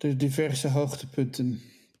de diverse hoogtepunten.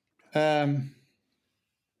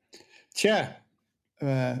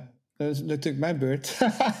 Dat is natuurlijk mijn beurt.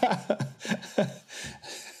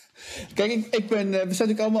 Kijk, we zijn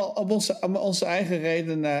natuurlijk allemaal om onze eigen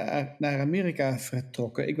reden naar Amerika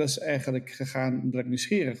vertrokken. Ik was eigenlijk gegaan omdat ik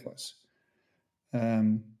nieuwsgierig was naar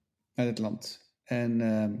het land. En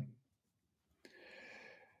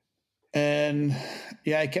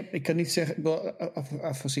ja, ik kan niet zeggen,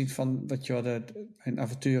 afgezien van wat je hadden, mijn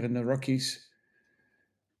avontuur in de Rockies.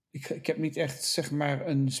 Ik heb niet echt, zeg maar,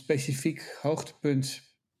 een specifiek hoogtepunt.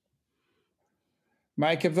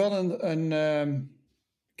 Maar ik heb wel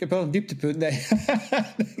ik heb wel een dieptepunt. Nee.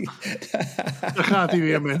 Daar gaat hij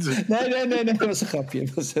weer, mensen. Nee, dat was een grapje.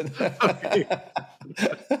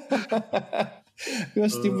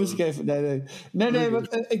 Die moest ik even... Nee,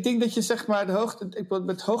 want ik denk dat je, zeg maar,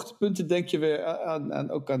 met hoogtepunten denk je weer aan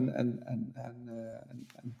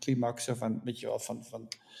climax of aan, weet je wel, van...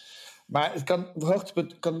 Maar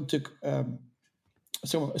hoogtepunt kan natuurlijk...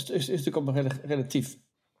 is natuurlijk allemaal relatief.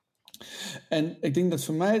 En ik denk dat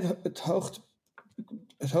voor mij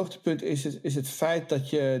het hoogtepunt is het feit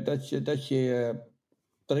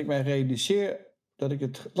dat ik mij realiseer dat ik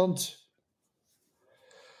het land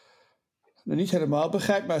niet helemaal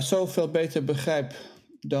begrijp, maar zoveel beter begrijp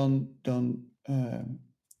dan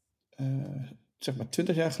zeg maar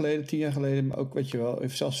 20 jaar geleden, 10 jaar geleden, maar ook, weet je wel,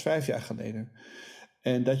 even zelfs 5 jaar geleden.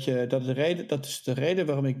 En dat is de reden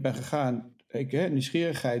waarom ik ben gegaan,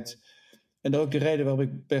 nieuwsgierigheid. En ook de reden waarom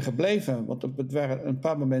ik ben gebleven. Want het waren een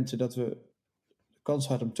paar momenten dat we de kans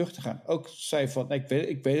hadden om terug te gaan. Ook zei van, ik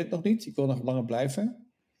weet het nog niet. Ik wil nog langer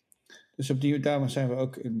blijven. Dus daarom zijn we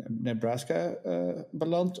ook in Nebraska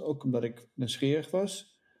beland. Ook omdat ik nieuwsgierig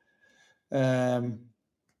was. En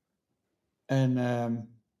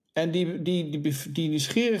die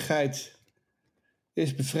nieuwsgierigheid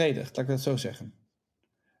is bevredigd. Laat ik dat zo zeggen.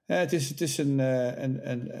 Ja, het is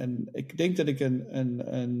een ik denk dat ik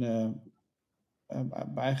op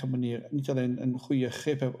mijn eigen manier niet alleen een goede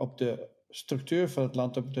grip heb op de structuur van het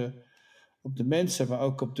land, op de mensen, maar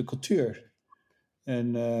ook op de cultuur.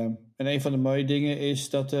 En een van de mooie dingen is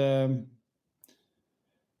dat,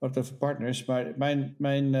 wat over partners, maar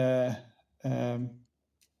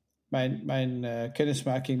mijn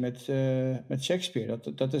kennismaking met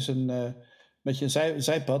Shakespeare, dat is een beetje een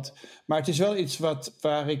zijpad. Maar het is wel iets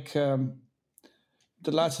waar ik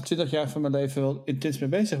de laatste 20 jaar van mijn leven wel intens mee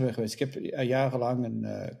bezig ben geweest. Ik heb jarenlang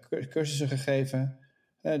cursussen gegeven.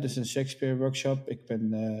 Dus een Shakespeare workshop. Ik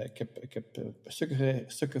heb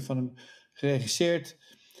stukken van hem geregisseerd.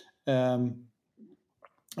 En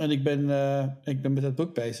ik ben met dat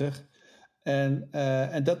boek bezig. En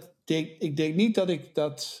ik denk niet dat ik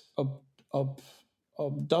dat op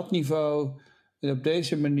dat niveau en op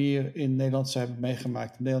deze manier in Nederland zou hebben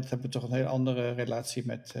meegemaakt. In Nederland hebben we toch een hele andere relatie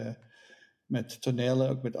met tonelen,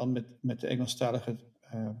 ook met de Engelstalige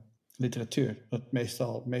literatuur.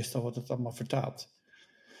 Meestal wordt het allemaal vertaald.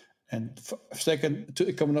 En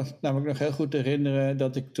ik kan me namelijk nog heel goed herinneren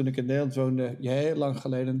dat toen ik in Nederland woonde, heel lang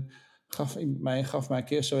geleden, gaf mij een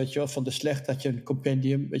keer zo, weet je wel, van de slecht had je een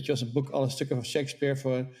compendium, weet je, als een boek, alle stukken van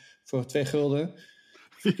Shakespeare voor 2 gulden.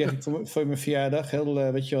 Die kreeg ik voor mijn verjaardag,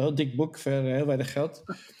 weet je wel, heel dik boek voor heel weinig geld.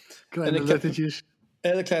 Kleine lettertjes.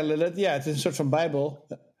 Hele kleine lettertjes, ja, het is een soort van Bijbel.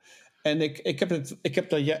 En ik heb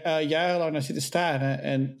daar jarenlang naar zitten staren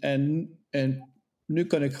en nu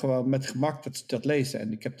kan ik gewoon met gemak dat lezen.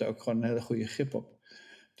 En ik heb daar ook gewoon een hele goede grip op.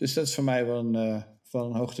 Dus dat is voor mij wel een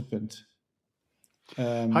hoogtepunt.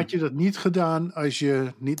 Had je dat niet gedaan als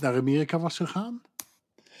je niet naar Amerika was gegaan?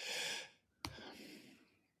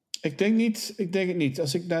 Ik denk het niet.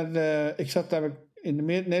 Ik zat namelijk in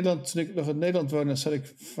Nederland, toen ik nog in Nederland woonde, zat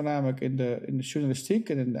ik voornamelijk in de journalistiek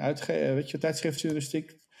en in de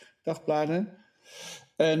tijdschriftjournalistiek, dagbladen.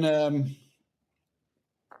 En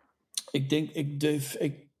je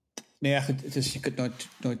kunt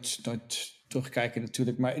nooit terugkijken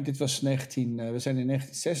natuurlijk, maar dit was we zijn in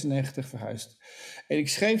 1996 verhuisd. En ik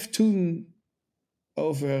schreef toen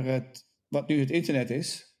over wat nu het internet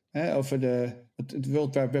is, over het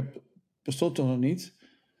World Wide Web bestond toen nog niet.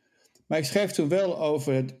 Maar ik schreef toen wel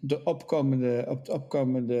over het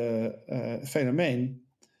opkomende fenomeen.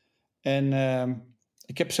 En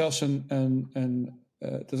ik heb zelfs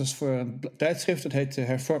dat was voor een tijdschrift, dat heette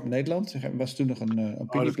Hervormd Nederland. Er was toen nog een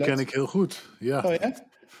opinieblad. Dat ken ik heel goed, ja. Oh ja?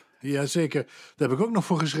 Jazeker. Daar heb ik ook nog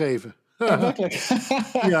voor geschreven. Makkelijk.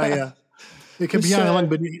 Ja. Ik heb jarenlang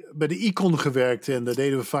bij de Icon gewerkt en daar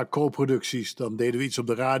deden we vaak co-producties. Dan deden we iets op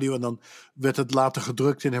de radio en dan werd het later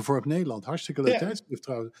gedrukt in Hervormd Nederland. Hartstikke leuk tijdschrift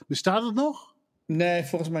trouwens. Bestaat het nog? Nee,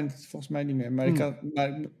 volgens mij niet meer. Maar,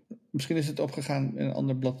 misschien is het opgegaan in een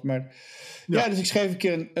ander blad. Maar ja, dus ik schreef een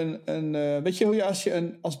keer weet je hoe je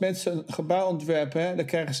als mensen een gebouw ontwerpen, hè,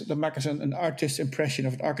 dan maken ze een artist impression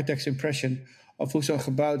of een architect's impression of hoe zo'n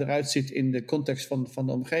gebouw eruit ziet in de context van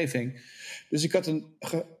de omgeving. Dus ik had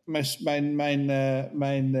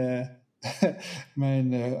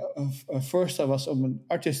mijn voorstel was om een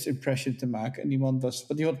artist impression te maken. En die man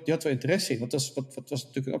die had wel interesse in, want dat was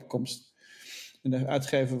natuurlijk een opkomst. En de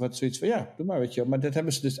uitgever wat zoiets van, ja, doe maar, weet je wel. Maar dat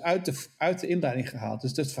hebben ze dus uit de inleiding gehaald.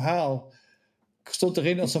 Dus het verhaal stond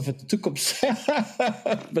erin alsof het de toekomst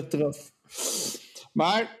betrof.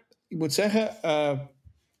 Maar ik moet zeggen,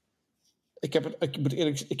 ik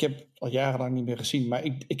heb al jarenlang niet meer gezien, maar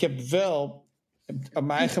ik heb wel op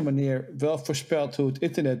mijn eigen manier wel voorspeld hoe het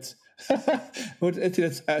internet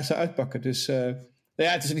zou uitpakken. Dus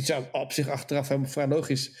het is niet zo op zich achteraf helemaal vrij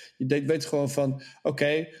logisch. Je weet gewoon van,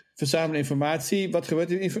 oké, verzamelen informatie. Wat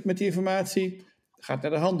gebeurt er met die informatie? Gaat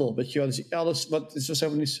naar de handel, weet je wel. Dus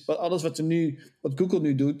alles wat Google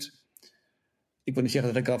nu doet. Ik wil niet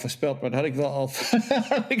zeggen dat ik al voorspeld, maar dat had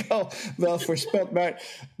ik wel voorspeld.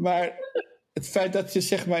 Maar het feit dat je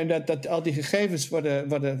zeg maar dat al die gegevens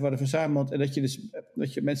worden verzameld en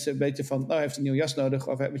dat je mensen weten van, hij heeft een nieuwe jas nodig,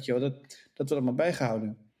 of weet je wel, dat wordt allemaal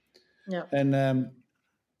bijgehouden. Ja. En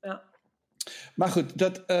maar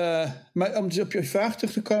goed, maar om dus op je vraag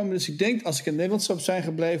terug te komen, dus ik denk als ik in Nederland zou zijn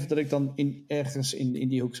gebleven, dat ik dan ergens in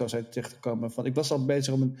die hoek zou zijn terechtgekomen. Want ik was al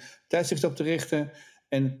bezig om een tijdschrift op te richten.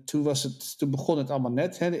 En toen begon het allemaal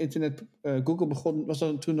net. Hè? De internet, Google was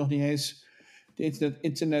dat toen nog niet eens. De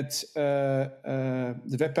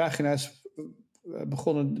de webpagina's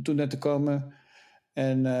begonnen toen net te komen.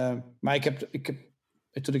 Maar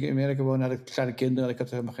toen ik in Amerika woonde, had ik kleine kinderen. Ik had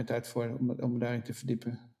er helemaal geen tijd voor om me daarin te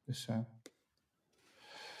verdiepen.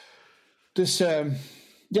 Dus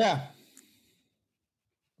ja.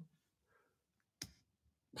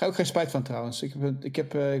 ga ook geen spijt van trouwens.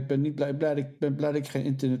 Ik ben niet blij dat ik geen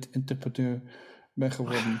internetinterpreteur ben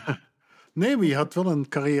geworden. Nee, maar je had wel een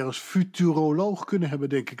carrière als futuroloog kunnen hebben,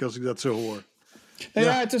 denk ik, als ik dat zo hoor. Nou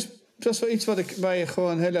ja, het was wel iets waar je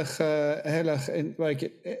gewoon heel erg waar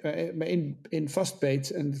ik me in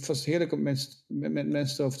vastbeet. En het was heerlijk om met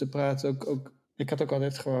mensen erover te praten. Ook, ik had ook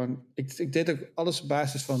altijd gewoon... Ik deed ook alles op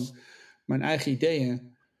basis van mijn eigen ideeën.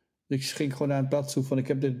 Dus ik ging gewoon naar het blad toe van ik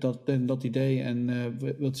heb dit dat idee en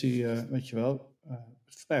wilt u, weet je wel...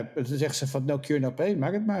 dan zeggen ze van no cure, no pain,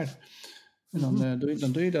 maak het maar. En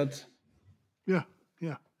dan doe je dat. Ja.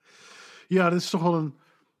 Ja, dat is toch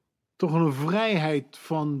wel een vrijheid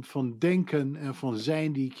van denken en van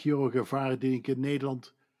zijn die ik hier ook ervaren, die ik in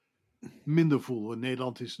Nederland minder voel. In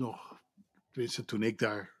Nederland is nog, tenminste toen ik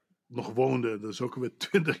daar nog woonde, dat is ook alweer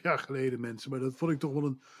 20 jaar geleden mensen, maar dat vond ik toch wel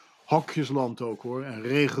een hokjesland ook hoor, een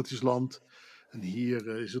regeltjesland. En hier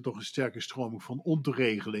is er toch een sterke stroming van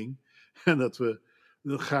ontregeling. En dat we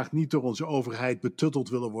graag niet door onze overheid betutteld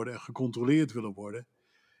willen worden en gecontroleerd willen worden.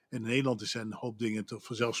 En in Nederland zijn een hoop dingen toch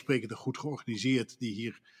vanzelfsprekend goed georganiseerd die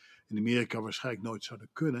hier in Amerika waarschijnlijk nooit zouden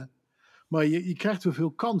kunnen. Maar je krijgt wel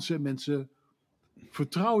veel kansen en mensen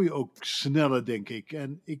vertrouwen je ook sneller, denk ik.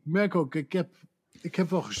 En ik merk ook, ik heb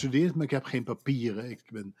wel gestudeerd, maar ik heb geen papieren.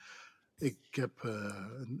 Ik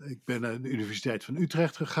ben naar de Universiteit van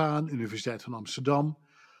Utrecht gegaan, Universiteit van Amsterdam.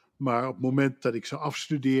 Maar op het moment dat ik zou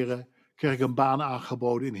afstuderen, kreeg ik een baan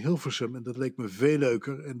aangeboden in Hilversum. En dat leek me veel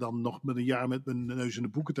leuker. En dan nog met een jaar met mijn neus in de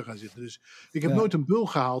boeken te gaan zitten. Dus ik heb nooit een bul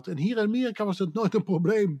gehaald. En hier in Amerika was dat nooit een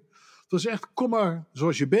probleem. Het was echt, kom maar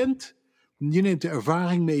zoals je bent. Je neemt de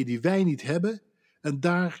ervaring mee die wij niet hebben. En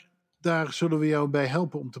daar zullen we jou bij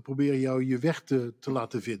helpen om te proberen jou je weg te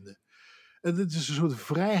laten vinden. En het is een soort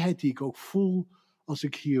vrijheid die ik ook voel als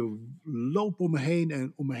ik hier loop om me heen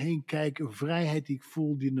en om me heen kijk. Een vrijheid die ik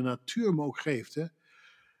voel die de natuur me ook geeft. Hè?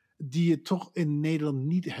 Die je toch in Nederland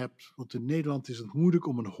niet hebt. Want in Nederland is het moeilijk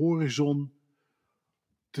om een horizon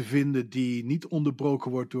te vinden die niet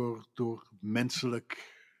onderbroken wordt door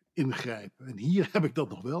menselijk ingrijpen. En hier heb ik dat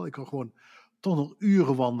nog wel. Ik kan gewoon toch nog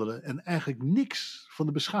uren wandelen en eigenlijk niks van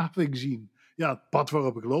de beschaving zien. Ja, het pad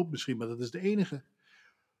waarop ik loop misschien, maar dat is de enige.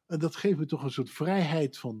 En dat geeft me toch een soort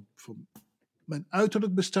vrijheid van mijn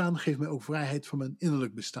uiterlijk bestaan, geeft mij ook vrijheid van mijn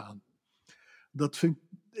innerlijk bestaan. Dat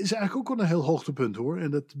is eigenlijk ook wel een heel hoogtepunt hoor.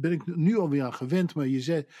 En dat ben ik nu alweer aan gewend. Maar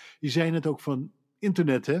je zei net ook van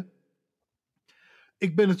internet hè.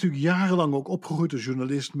 Ik ben natuurlijk jarenlang ook opgegroeid als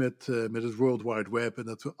journalist met het World Wide Web. En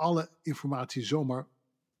dat we alle informatie zomaar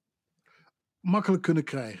makkelijk kunnen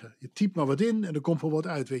krijgen. Je typt maar wat in en er komt wel wat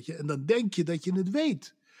uit, weet je. En dan denk je dat je het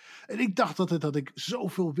weet. En ik dacht altijd dat ik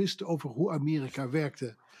zoveel wist over hoe Amerika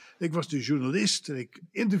werkte. Ik was dus journalist en ik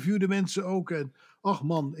interviewde mensen ook. En ach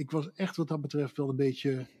man, ik was echt wat dat betreft wel een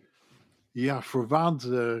beetje verwaand,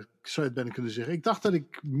 zou je het bijna kunnen zeggen. Ik dacht dat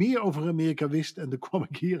ik meer over Amerika wist en dan kwam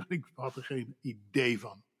ik hier en ik had er geen idee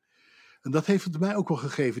van. En dat heeft het mij ook wel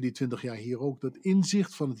gegeven, die 20 jaar hier ook. Dat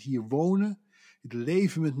inzicht van het hier wonen, het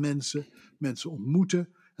leven met mensen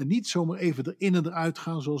ontmoeten. En niet zomaar even erin en eruit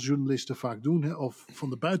gaan zoals journalisten vaak doen. Hè, of van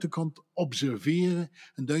de buitenkant observeren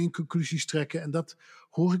en dan je conclusies trekken. En dat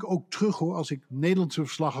hoor ik ook terug hoor, als ik Nederlandse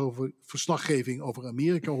verslaggeving over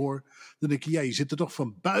Amerika hoor. Dan denk ik, je zit er toch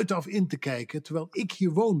van buitenaf in te kijken. Terwijl ik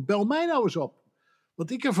hier woon. Bel mij nou eens op.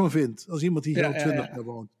 Wat ik ervan vind als iemand die hier al 20 jaar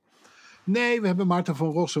woont. Nee, we hebben Maarten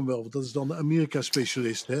van Rossum wel. Want dat is dan de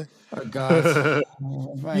Amerika-specialist. Hè? Oh god.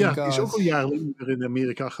 Die is ook al jarenlang in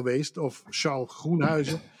Amerika geweest. Of Charles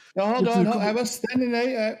Groenhuizen. Hij was...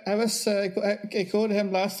 Hij was... Ik hoorde hem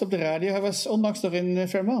laatst op de radio. Hij was onlangs nog in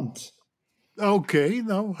Vermont. Oké,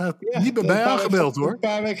 nou, hij had niet bij mij aangebeld hoor. Een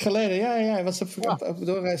paar weken geleden, ja. Hij was op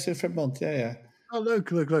doorreis in Vermont, ja. Oh,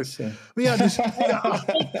 leuk. Maar ja, dus...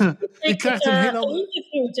 je krijgt een heel ander...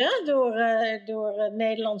 Geïnterviewd, hè, door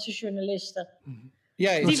Nederlandse journalisten.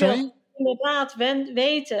 Ja, die wil inderdaad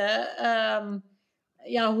weten...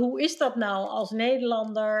 hoe is dat nou als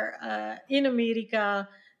Nederlander in Amerika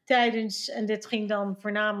tijdens... En dit ging dan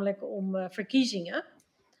voornamelijk om verkiezingen...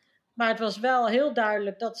 Maar het was wel heel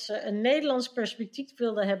duidelijk dat ze een Nederlands perspectief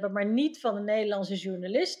wilden hebben, maar niet van een Nederlandse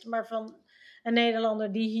journalist, maar van een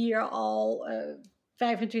Nederlander die hier al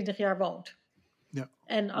 25 jaar woont. Ja.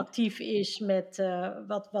 En actief is met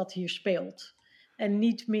wat hier speelt. En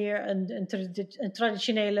niet meer een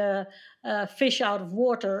traditionele fish out of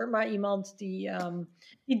water, maar iemand die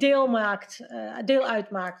deel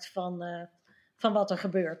uitmaakt van wat er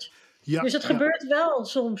gebeurt. Ja, dus het gebeurt wel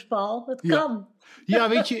soms, Paul. Het kan. Ja,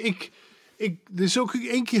 weet je, er is ook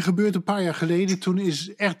 1 keer gebeurd een paar jaar geleden. Toen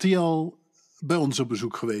is RTL bij ons op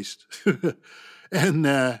bezoek geweest. En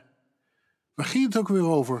waar ging het ook weer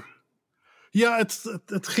over? Ja,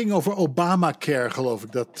 het ging over Obamacare, geloof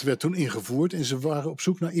ik. Dat werd toen ingevoerd. En ze waren op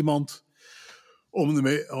zoek naar iemand om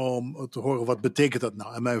te horen wat betekent dat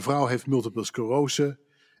nou. En mijn vrouw heeft multiple sclerose.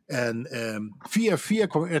 En via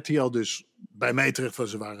kwam RTL dus bij mij terecht, want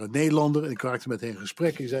ze waren een Nederlander. En ik raakte met hen in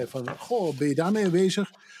gesprek. Ik zei van, goh, ben je daarmee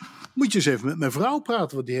bezig? Moet je eens even met mijn vrouw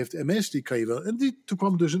praten, want die heeft MS, die kan je wel. En toen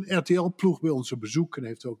kwam dus een RTL-ploeg bij ons op bezoek. En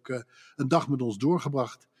heeft ook een dag met ons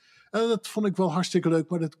doorgebracht. En dat vond ik wel hartstikke leuk,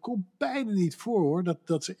 maar dat komt bijna niet voor, hoor.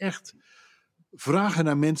 Dat ze echt vragen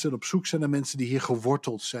naar mensen en op zoek zijn naar mensen die hier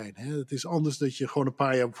geworteld zijn. Hè. Het is anders dat je gewoon een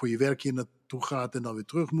paar jaar voor je werk hier naartoe gaat en dan weer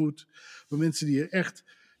terug moet. Maar mensen die er echt,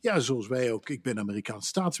 ja, zoals wij ook, ik ben Amerikaans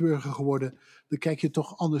staatsburger geworden, dan kijk je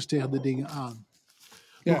toch anders tegen de dingen aan.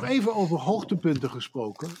 Ja. Nog even over hoogtepunten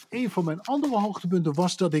gesproken. Een van mijn andere hoogtepunten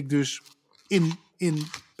was dat ik dus in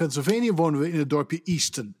Pennsylvania wonen we in het dorpje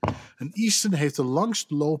Easton. En Easton heeft de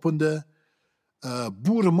langstlopende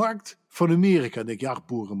boerenmarkt van Amerika. Dan denk je, ja,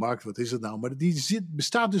 boerenmarkt, wat is het nou? Maar die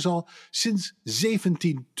bestaat dus al sinds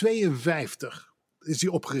 1752. Is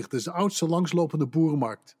die opgericht. Dat is de oudste langslopende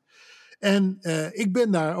boerenmarkt. En ik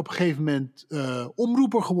ben daar op een gegeven moment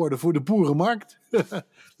omroeper geworden voor de boerenmarkt.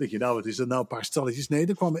 Denk je, nou, wat is dat nou? Een paar stalletjes. Nee,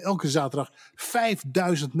 er kwamen elke zaterdag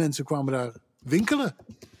 5000 mensen kwamen daar winkelen.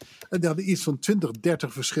 En die hadden iets van 20,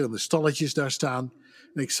 30 verschillende stalletjes daar staan.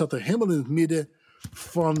 En ik zat er helemaal in het midden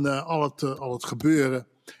van al het gebeuren.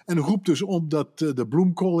 En roep dus om dat de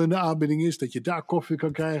bloemkool in de aanbieding is. Dat je daar koffie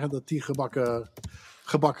kan krijgen. Dat die gebakken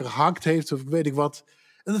gehakt heeft of weet ik wat.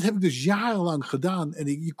 En dat heb ik dus jarenlang gedaan.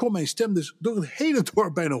 En je kon mijn stem dus door het hele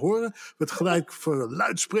dorp bijna horen. Met gelijk voor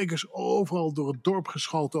luidsprekers overal door het dorp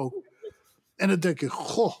geschald ook. En dan denk ik,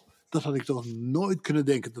 goh, dat had ik toch nooit kunnen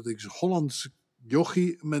denken. Dat ik als Hollands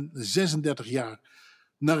jochie met 36 jaar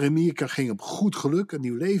naar Amerika ging op goed geluk. Een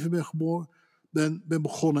nieuw leven ben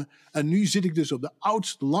begonnen. En nu zit ik dus op de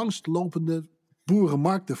oudst, langstlopende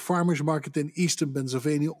boerenmarkt, de Farmers Market in Eastern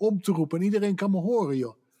Pennsylvania, om te roepen. En iedereen kan me horen,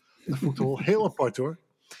 joh. Dat vond ik toch wel heel apart, hoor.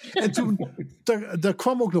 En toen, daar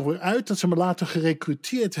kwam ook nog weer uit dat ze me later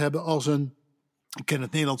gerecruiteerd hebben als een, ik ken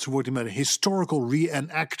het Nederlandse woord niet meer, een historical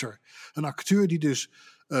reenactor. Een acteur die dus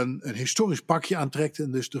een historisch pakje aantrekt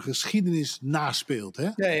en dus de geschiedenis naspeelt. Hè?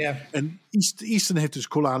 Ja, ja. En Easton heeft dus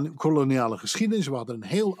koloniale geschiedenis. We hadden een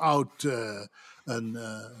heel oud,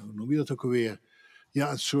 hoe noem je dat ook alweer?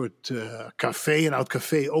 Ja, een soort café, een oud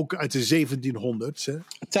café, ook uit de 1700's. Hè?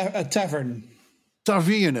 Tavern.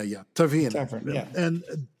 Taverne, ja. Tavern, ja. En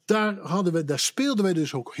daar speelden wij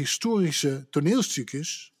dus ook historische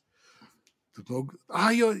toneelstukjes.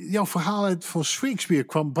 Jouw verhaal van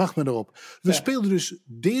Shakespeare bracht me erop. We speelden dus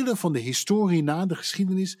delen van de historie na, de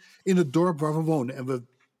geschiedenis, in het dorp waar we wonen. En we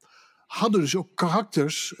hadden dus ook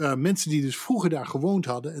karakters, mensen die dus vroeger daar gewoond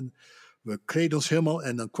hadden. En we kleden ons helemaal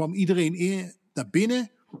en dan kwam iedereen naar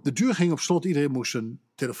binnen. De deur ging op slot, iedereen moest zijn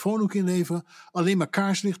telefoon ook inleveren. Alleen maar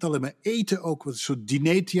kaarslicht, alleen maar eten ook. Wat een soort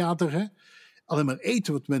dinertheater, hè? Alleen maar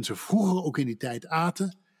eten wat mensen vroeger ook in die tijd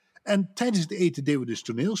aten. En tijdens het eten deden we dus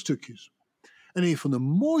toneelstukjes. En een van de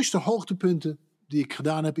mooiste hoogtepunten die ik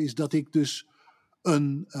gedaan heb, is dat ik dus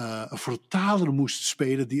een vertaler moest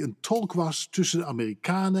spelen die een tolk was tussen de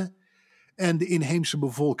Amerikanen en de inheemse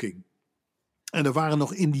bevolking. En er waren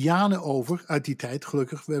nog Indianen over uit die tijd,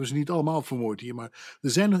 gelukkig. We hebben ze niet allemaal vermoord hier, maar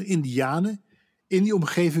er zijn nog Indianen in die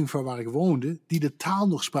omgeving van waar ik woonde, die de taal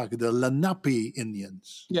nog spraken, de Lenape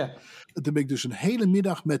Indians. Ja. En toen ben ik dus een hele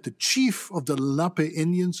middag met de chief of de Lenape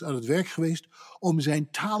Indians aan het werk geweest om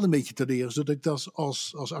zijn taal een beetje te leren, zodat ik dat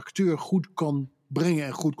als acteur goed kon brengen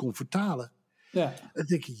en goed kon vertalen. Ja. En dan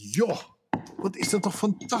denk ik, joh, wat is dat toch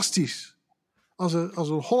fantastisch. Als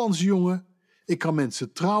een Hollandse jongen, ik kan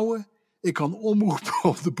mensen trouwen, ik kan omroepen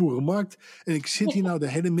op de boerenmarkt en ik zit hier nou de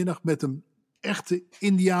hele middag met een echte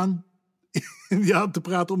Indiaan te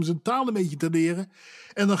praten om zijn taal een beetje te leren.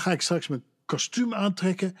 En dan ga ik straks mijn kostuum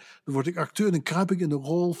aantrekken. Dan word ik acteur, dan kruip ik in de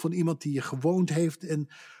rol van iemand die hier gewoond heeft. En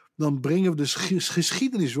dan brengen we de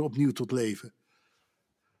geschiedenis weer opnieuw tot leven.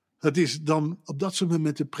 Het is dan op dat soort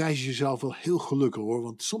momenten prijs je jezelf wel heel gelukkig, hoor.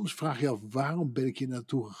 Want soms vraag je af, waarom ben ik hier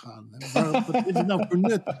naartoe gegaan? Wat is het nou voor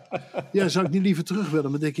nut? Ja, zou ik niet liever terug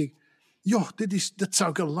willen? Maar dan denk ik, joh, dat zou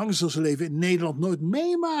ik al lang zoals leven in Nederland nooit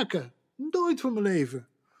meemaken. Nooit van mijn leven.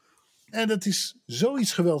 En dat is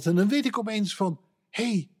zoiets geweldigs. En dan weet ik opeens van,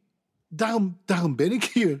 hé, daarom ben ik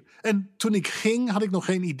hier. En toen ik ging, had ik nog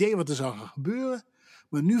geen idee wat er zou gaan gebeuren.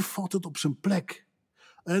 Maar nu valt het op zijn plek.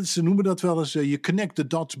 En ze noemen dat wel eens, je connect the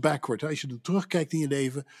dots backward. Als je er terugkijkt in je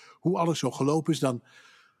leven, hoe alles zo gelopen is, dan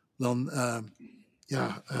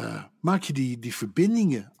maak je die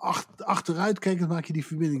verbindingen. Achteruit kijkend maak je die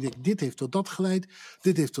verbinding. Ik denk, dit heeft tot dat geleid,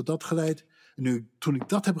 dit heeft tot dat geleid. En nu, toen ik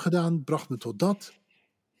dat heb gedaan, bracht me tot dat.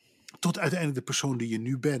 tot uiteindelijk de persoon die je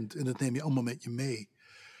nu bent. En dat neem je allemaal met je mee.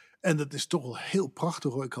 En dat is toch wel heel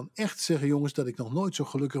prachtig hoor. Ik kan echt zeggen, jongens, dat ik nog nooit zo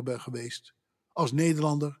gelukkig ben geweest als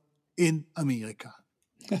Nederlander in Amerika.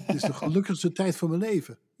 Het is de gelukkigste tijd van mijn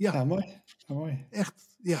leven. Ja, Ja, mooi. Mooi. echt.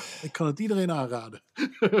 Ja, ik kan het iedereen aanraden.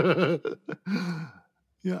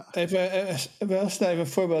 Ja. Even snel een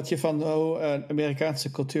voorbeeldje van hoe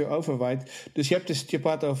Amerikaanse cultuur overwaait. Dus je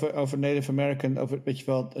praat over Native American, weet je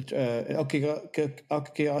wel,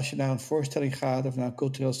 elke keer als je naar een voorstelling gaat of naar een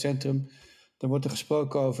cultureel centrum, dan wordt er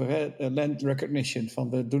gesproken over land recognition, van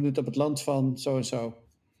we doen het op het land van zo en zo.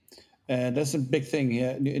 Dat is een big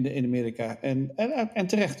thing nu in Amerika. En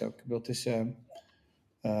terecht ook. Ik bedoel, het is,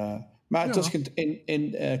 maar het was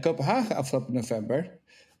in Kopenhagen afgelopen november.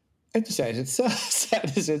 En toen zeiden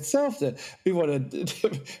ze hetzelfde. We want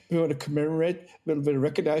to commemorate, we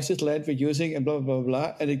recognize this land we're using en bla bla bla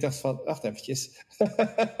bla. En ik dacht van, wacht eventjes.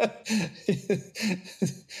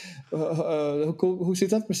 Hoe zit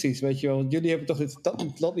dat precies? Weet je wel? Want jullie hebben toch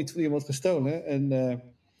het land niet van iemand gestolen.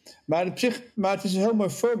 Maar het is een heel mooi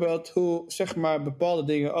voorbeeld hoe zeg maar bepaalde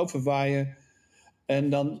dingen overwaaien en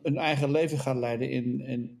dan een eigen leven gaan leiden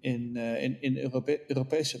in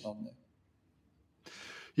Europese landen.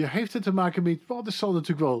 Ja, heeft het te maken met... Wel, er zal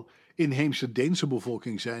natuurlijk wel inheemse Deense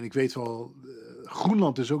bevolking zijn. Ik weet wel,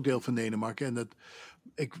 Groenland is ook deel van Denemarken.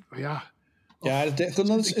 En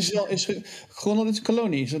Groenland is een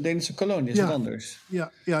kolonie, is een Deense kolonie, is wat anders.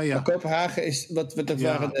 Ja. Maar Kopenhagen is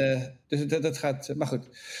waren dus dat gaat. Maar goed.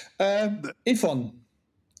 Yvonne,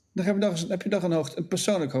 dan heb je nog een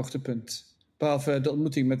persoonlijk hoogtepunt. Behalve de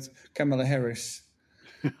ontmoeting met Kamala Harris.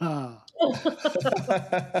 Ja.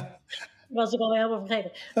 Was ik al helemaal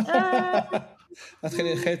vergeten. Dat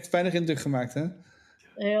heeft weinig indruk gemaakt, hè?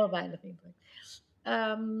 Heel weinig indruk.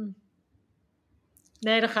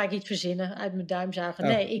 Nee, dan ga ik iets verzinnen, uit mijn duim zagen.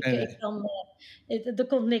 Er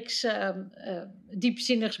komt niks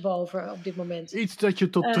diepzinnigs boven op dit moment. Iets dat je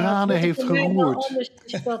tot tranen heeft geroerd. Anders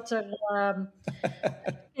is dat er...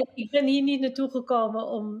 ik ben hier niet naartoe gekomen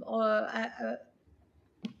om...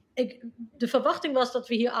 de verwachting was dat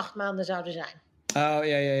we hier 8 maanden zouden zijn. Oh,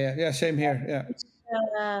 ja, same here.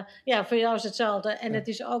 Ja, voor jou is hetzelfde. En het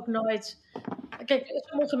is ook nooit... Kijk,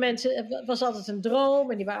 sommige mensen... Het was altijd een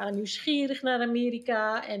droom en die waren nieuwsgierig naar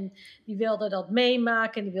Amerika en die wilden dat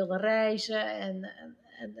meemaken en die wilden reizen en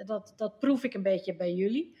dat proef ik een beetje bij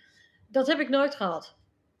jullie. Dat heb ik nooit gehad.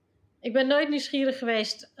 Ik ben nooit nieuwsgierig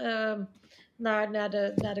geweest naar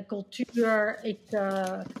de cultuur.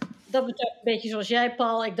 Dat betekent een beetje zoals jij,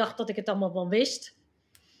 Paul. Ik dacht dat ik het allemaal wel wist.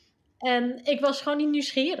 En ik was gewoon niet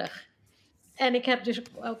nieuwsgierig. En ik heb dus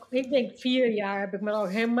ook, ik denk 4 jaar heb ik me er ook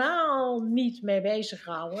helemaal niet mee bezig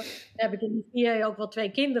gehouden. Dan heb ik in die 4 jaar ook wel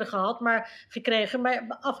 2 kinderen gehad, maar gekregen.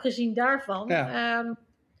 Maar afgezien daarvan,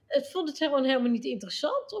 ik vond het gewoon helemaal niet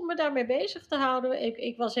interessant om me daarmee bezig te houden.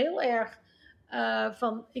 Ik was heel erg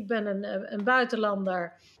van, ik ben een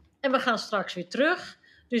buitenlander en we gaan straks weer terug.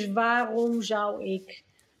 Dus waarom zou ik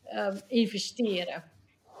investeren?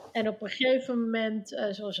 En op een gegeven moment,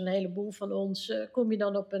 zoals een heleboel van ons, kom je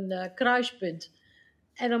dan op een kruispunt.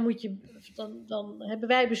 En dan hebben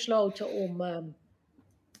wij besloten om,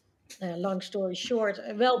 long story short,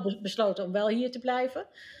 besloten om wel hier te blijven.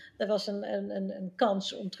 Er was een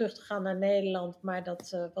kans om terug te gaan naar Nederland, maar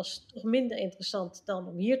dat was toch minder interessant dan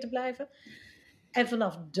om hier te blijven. En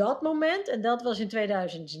vanaf dat moment, en dat was in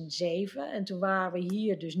 2007, en toen waren we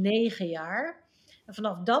hier dus 9 jaar... En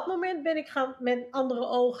vanaf dat moment ben ik met andere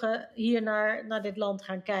ogen hier naar dit land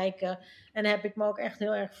gaan kijken. En heb ik me ook echt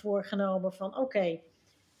heel erg voorgenomen van oké,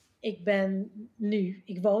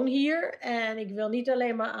 ik woon hier en ik wil niet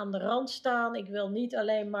alleen maar aan de rand staan. Ik wil niet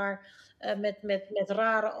alleen maar met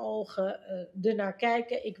rare ogen ernaar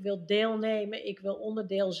kijken. Ik wil deelnemen, ik wil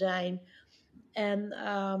onderdeel zijn. En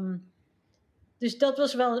dus dat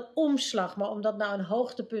was wel een omslag. Maar om dat nou een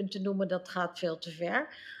hoogtepunt te noemen, dat gaat veel te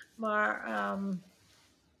ver. Maar...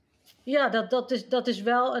 ja, dat is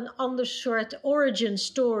wel een ander soort origin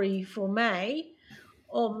story voor mij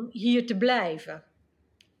om hier te blijven.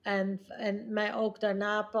 En mij ook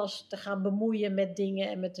daarna pas te gaan bemoeien met dingen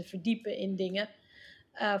en met te verdiepen in dingen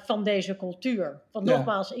van deze cultuur. Want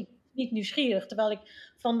nogmaals, ik ben niet nieuwsgierig. Terwijl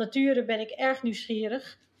van nature ben ik erg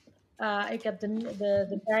nieuwsgierig. Ik heb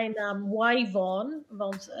de bijnaam Why-Von,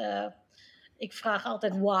 want ik vraag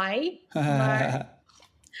altijd why. Maar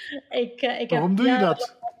waarom doe je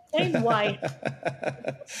dat? Geen why.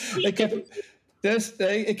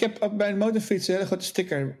 Ik heb op mijn motorfiets een hele grote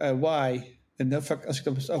sticker, why. En dan als ik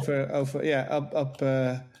op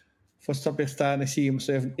voor het stoplicht sta en ik zie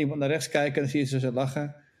iemand naar rechts kijken, dan zie je ze zo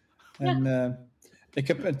lachen. En Ik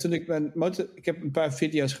heb een paar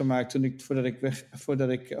video's gemaakt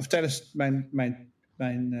tijdens mijn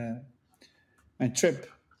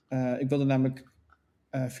trip. Ik wilde namelijk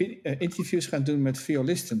interviews gaan doen met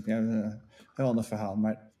violisten. Ja, een heel ander verhaal.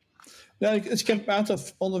 Maar ik heb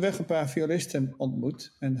onderweg een paar violisten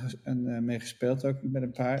ontmoet en meegespeeld ook met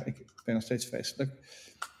een paar. Ik ben nog steeds vreselijk.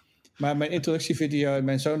 Maar mijn introductievideo,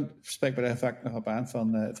 mijn zoon spreekt me daar vaak nog op aan.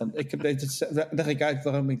 Leg ik uit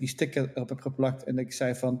waarom ik die sticker erop heb geplakt. En ik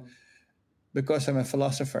zei van, because I'm a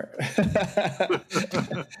philosopher.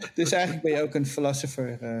 Dus eigenlijk ben je ook een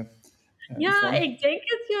philosopher.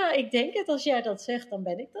 Ik denk het. Als jij dat zegt, dan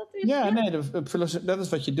ben ik dat. Dat is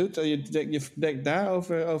wat je doet. Je denkt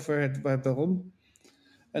daarover over het waarom.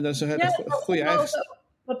 En dat is een goede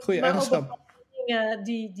eigenschap. Dingen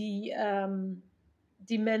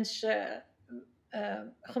die mensen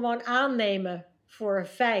gewoon aannemen voor een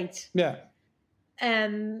feit. Ja.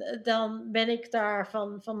 En dan ben ik daar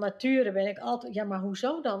van nature altijd... Ja, maar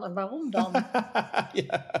hoezo dan? En waarom dan?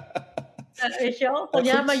 Weet je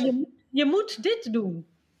wel? Maar je moet dit doen.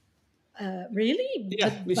 Really? Ja,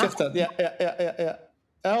 wie zegt dat? Ja.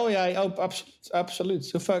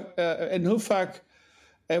 Absoluut. Hoe vaak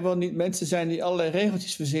er wel niet mensen zijn die allerlei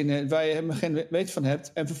regeltjes verzinnen waar je helemaal geen weet van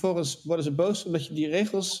hebt. En vervolgens worden ze boos omdat je die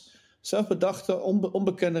regels, zelfbedachte,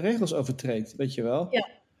 onbekende regels overtreedt. Weet je wel?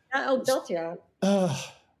 Ja, ook dat ja.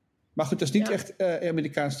 Maar goed, dat is niet echt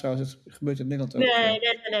Amerikaans trouwens. Het gebeurt in Nederland ook.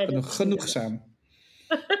 Nee. Genoegzaam.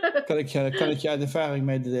 Kan ik je uit ervaring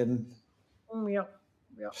mededelen. Ja.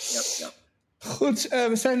 Goed,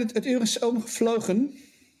 het uur is omgevlogen.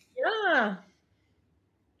 Ja.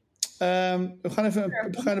 We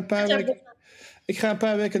gaan een paar weken. Ik ga een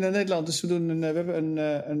paar weken naar Nederland, dus we hebben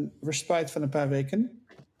een respite van een paar weken.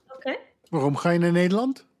 Oké. Waarom ga je naar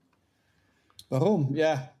Nederland? Waarom?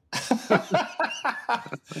 Ja.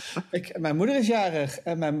 Mijn moeder is jarig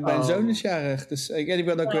en mijn zoon is jarig. Dus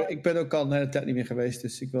ik ben ook al een hele tijd niet meer geweest,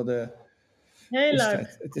 dus ik wilde. Heel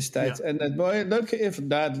leuk. Het is tijd. Ja. En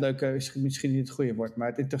het leuke is misschien niet het goede woord, maar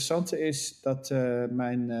het interessante is dat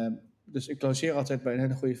dus ik logeer altijd bij een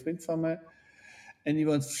hele goede vriend van me. En die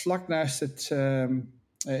woont vlak naast het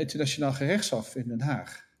internationaal gerechtshof in Den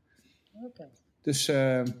Haag. Okay. Dus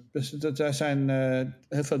daar zijn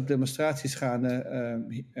heel veel demonstraties gaande.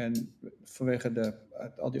 En vanwege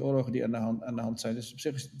al die oorlogen die aan de hand zijn. Dus op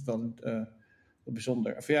zich is het wel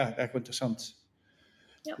bijzonder. Of ja, eigenlijk wel interessant.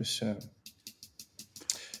 Ja. Dus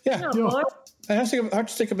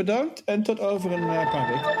hartstikke bedankt. En tot over een paar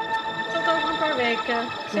weken. Tot over een paar weken.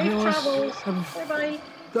 Safe travels. Bye bye.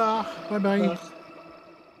 Dag. Bye bye. Dag.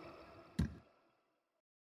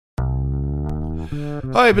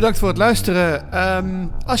 Hoi, bedankt voor het luisteren.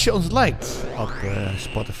 Als je ons liked op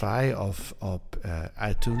Spotify of op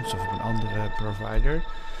iTunes of op een andere provider,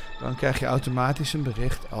 dan krijg je automatisch een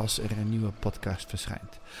bericht als er een nieuwe podcast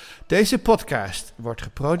verschijnt. Deze podcast wordt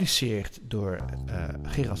geproduceerd door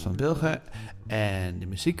Gerald van Bilgen en de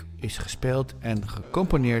muziek is gespeeld en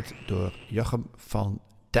gecomponeerd door Jochem van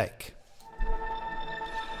Dijk.